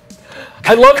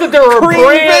 I love that there are Cream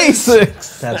brands.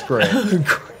 Basics. That's great.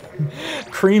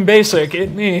 Cream Basic,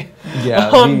 it me. Yeah.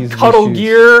 Cuddle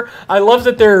Gear. I love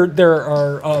that there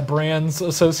are brands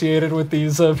associated with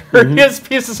these various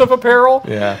pieces of apparel.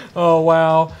 Yeah. Oh,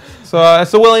 wow. So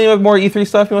Will, you have more E3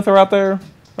 stuff you want to throw out there?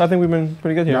 I think we've been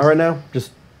pretty good here. Not right now.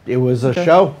 Just it was a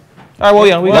show. All right. Well,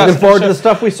 yeah, we got Looking forward to the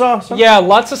stuff we saw. So. Yeah,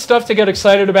 lots of stuff to get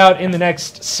excited about in the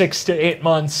next 6 to 8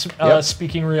 months.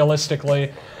 Speaking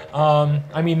realistically,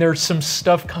 I mean, there's some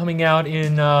stuff coming out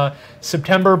in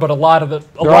September, but a lot of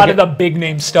the big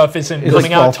name stuff isn't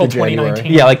coming out until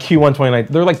 2019. Yeah, like Q1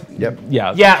 2019. They're like,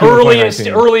 yeah.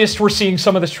 Earliest we're seeing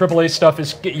some of this AAA stuff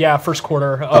is first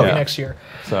quarter of next year.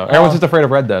 So everyone's just afraid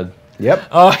of Red Dead.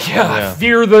 Yep.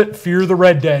 Fear the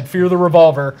Red Dead, fear the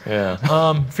Revolver.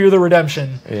 Yeah. Fear the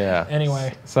Redemption. Yeah.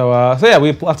 Anyway. So yeah, we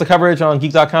have lots of coverage on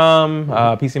Geek.com,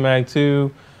 PC Mag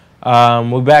 2.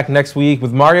 We'll be back next week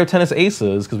with Mario Tennis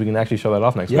Aces because we can actually show that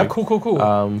off next week. Cool.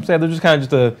 So yeah, they're just kind of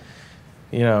just a,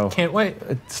 Can't wait.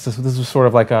 This is sort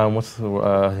of like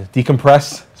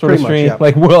decompress sort Pretty of stream. much, yeah.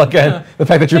 Like Will again, the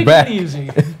fact that you're back. Taking it easy.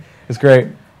 It's great.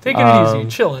 Taking it easy,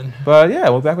 chilling. But yeah,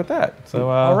 we'll be back with that. So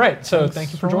all right. So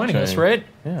thank you for joining us. Right.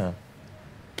 Yeah.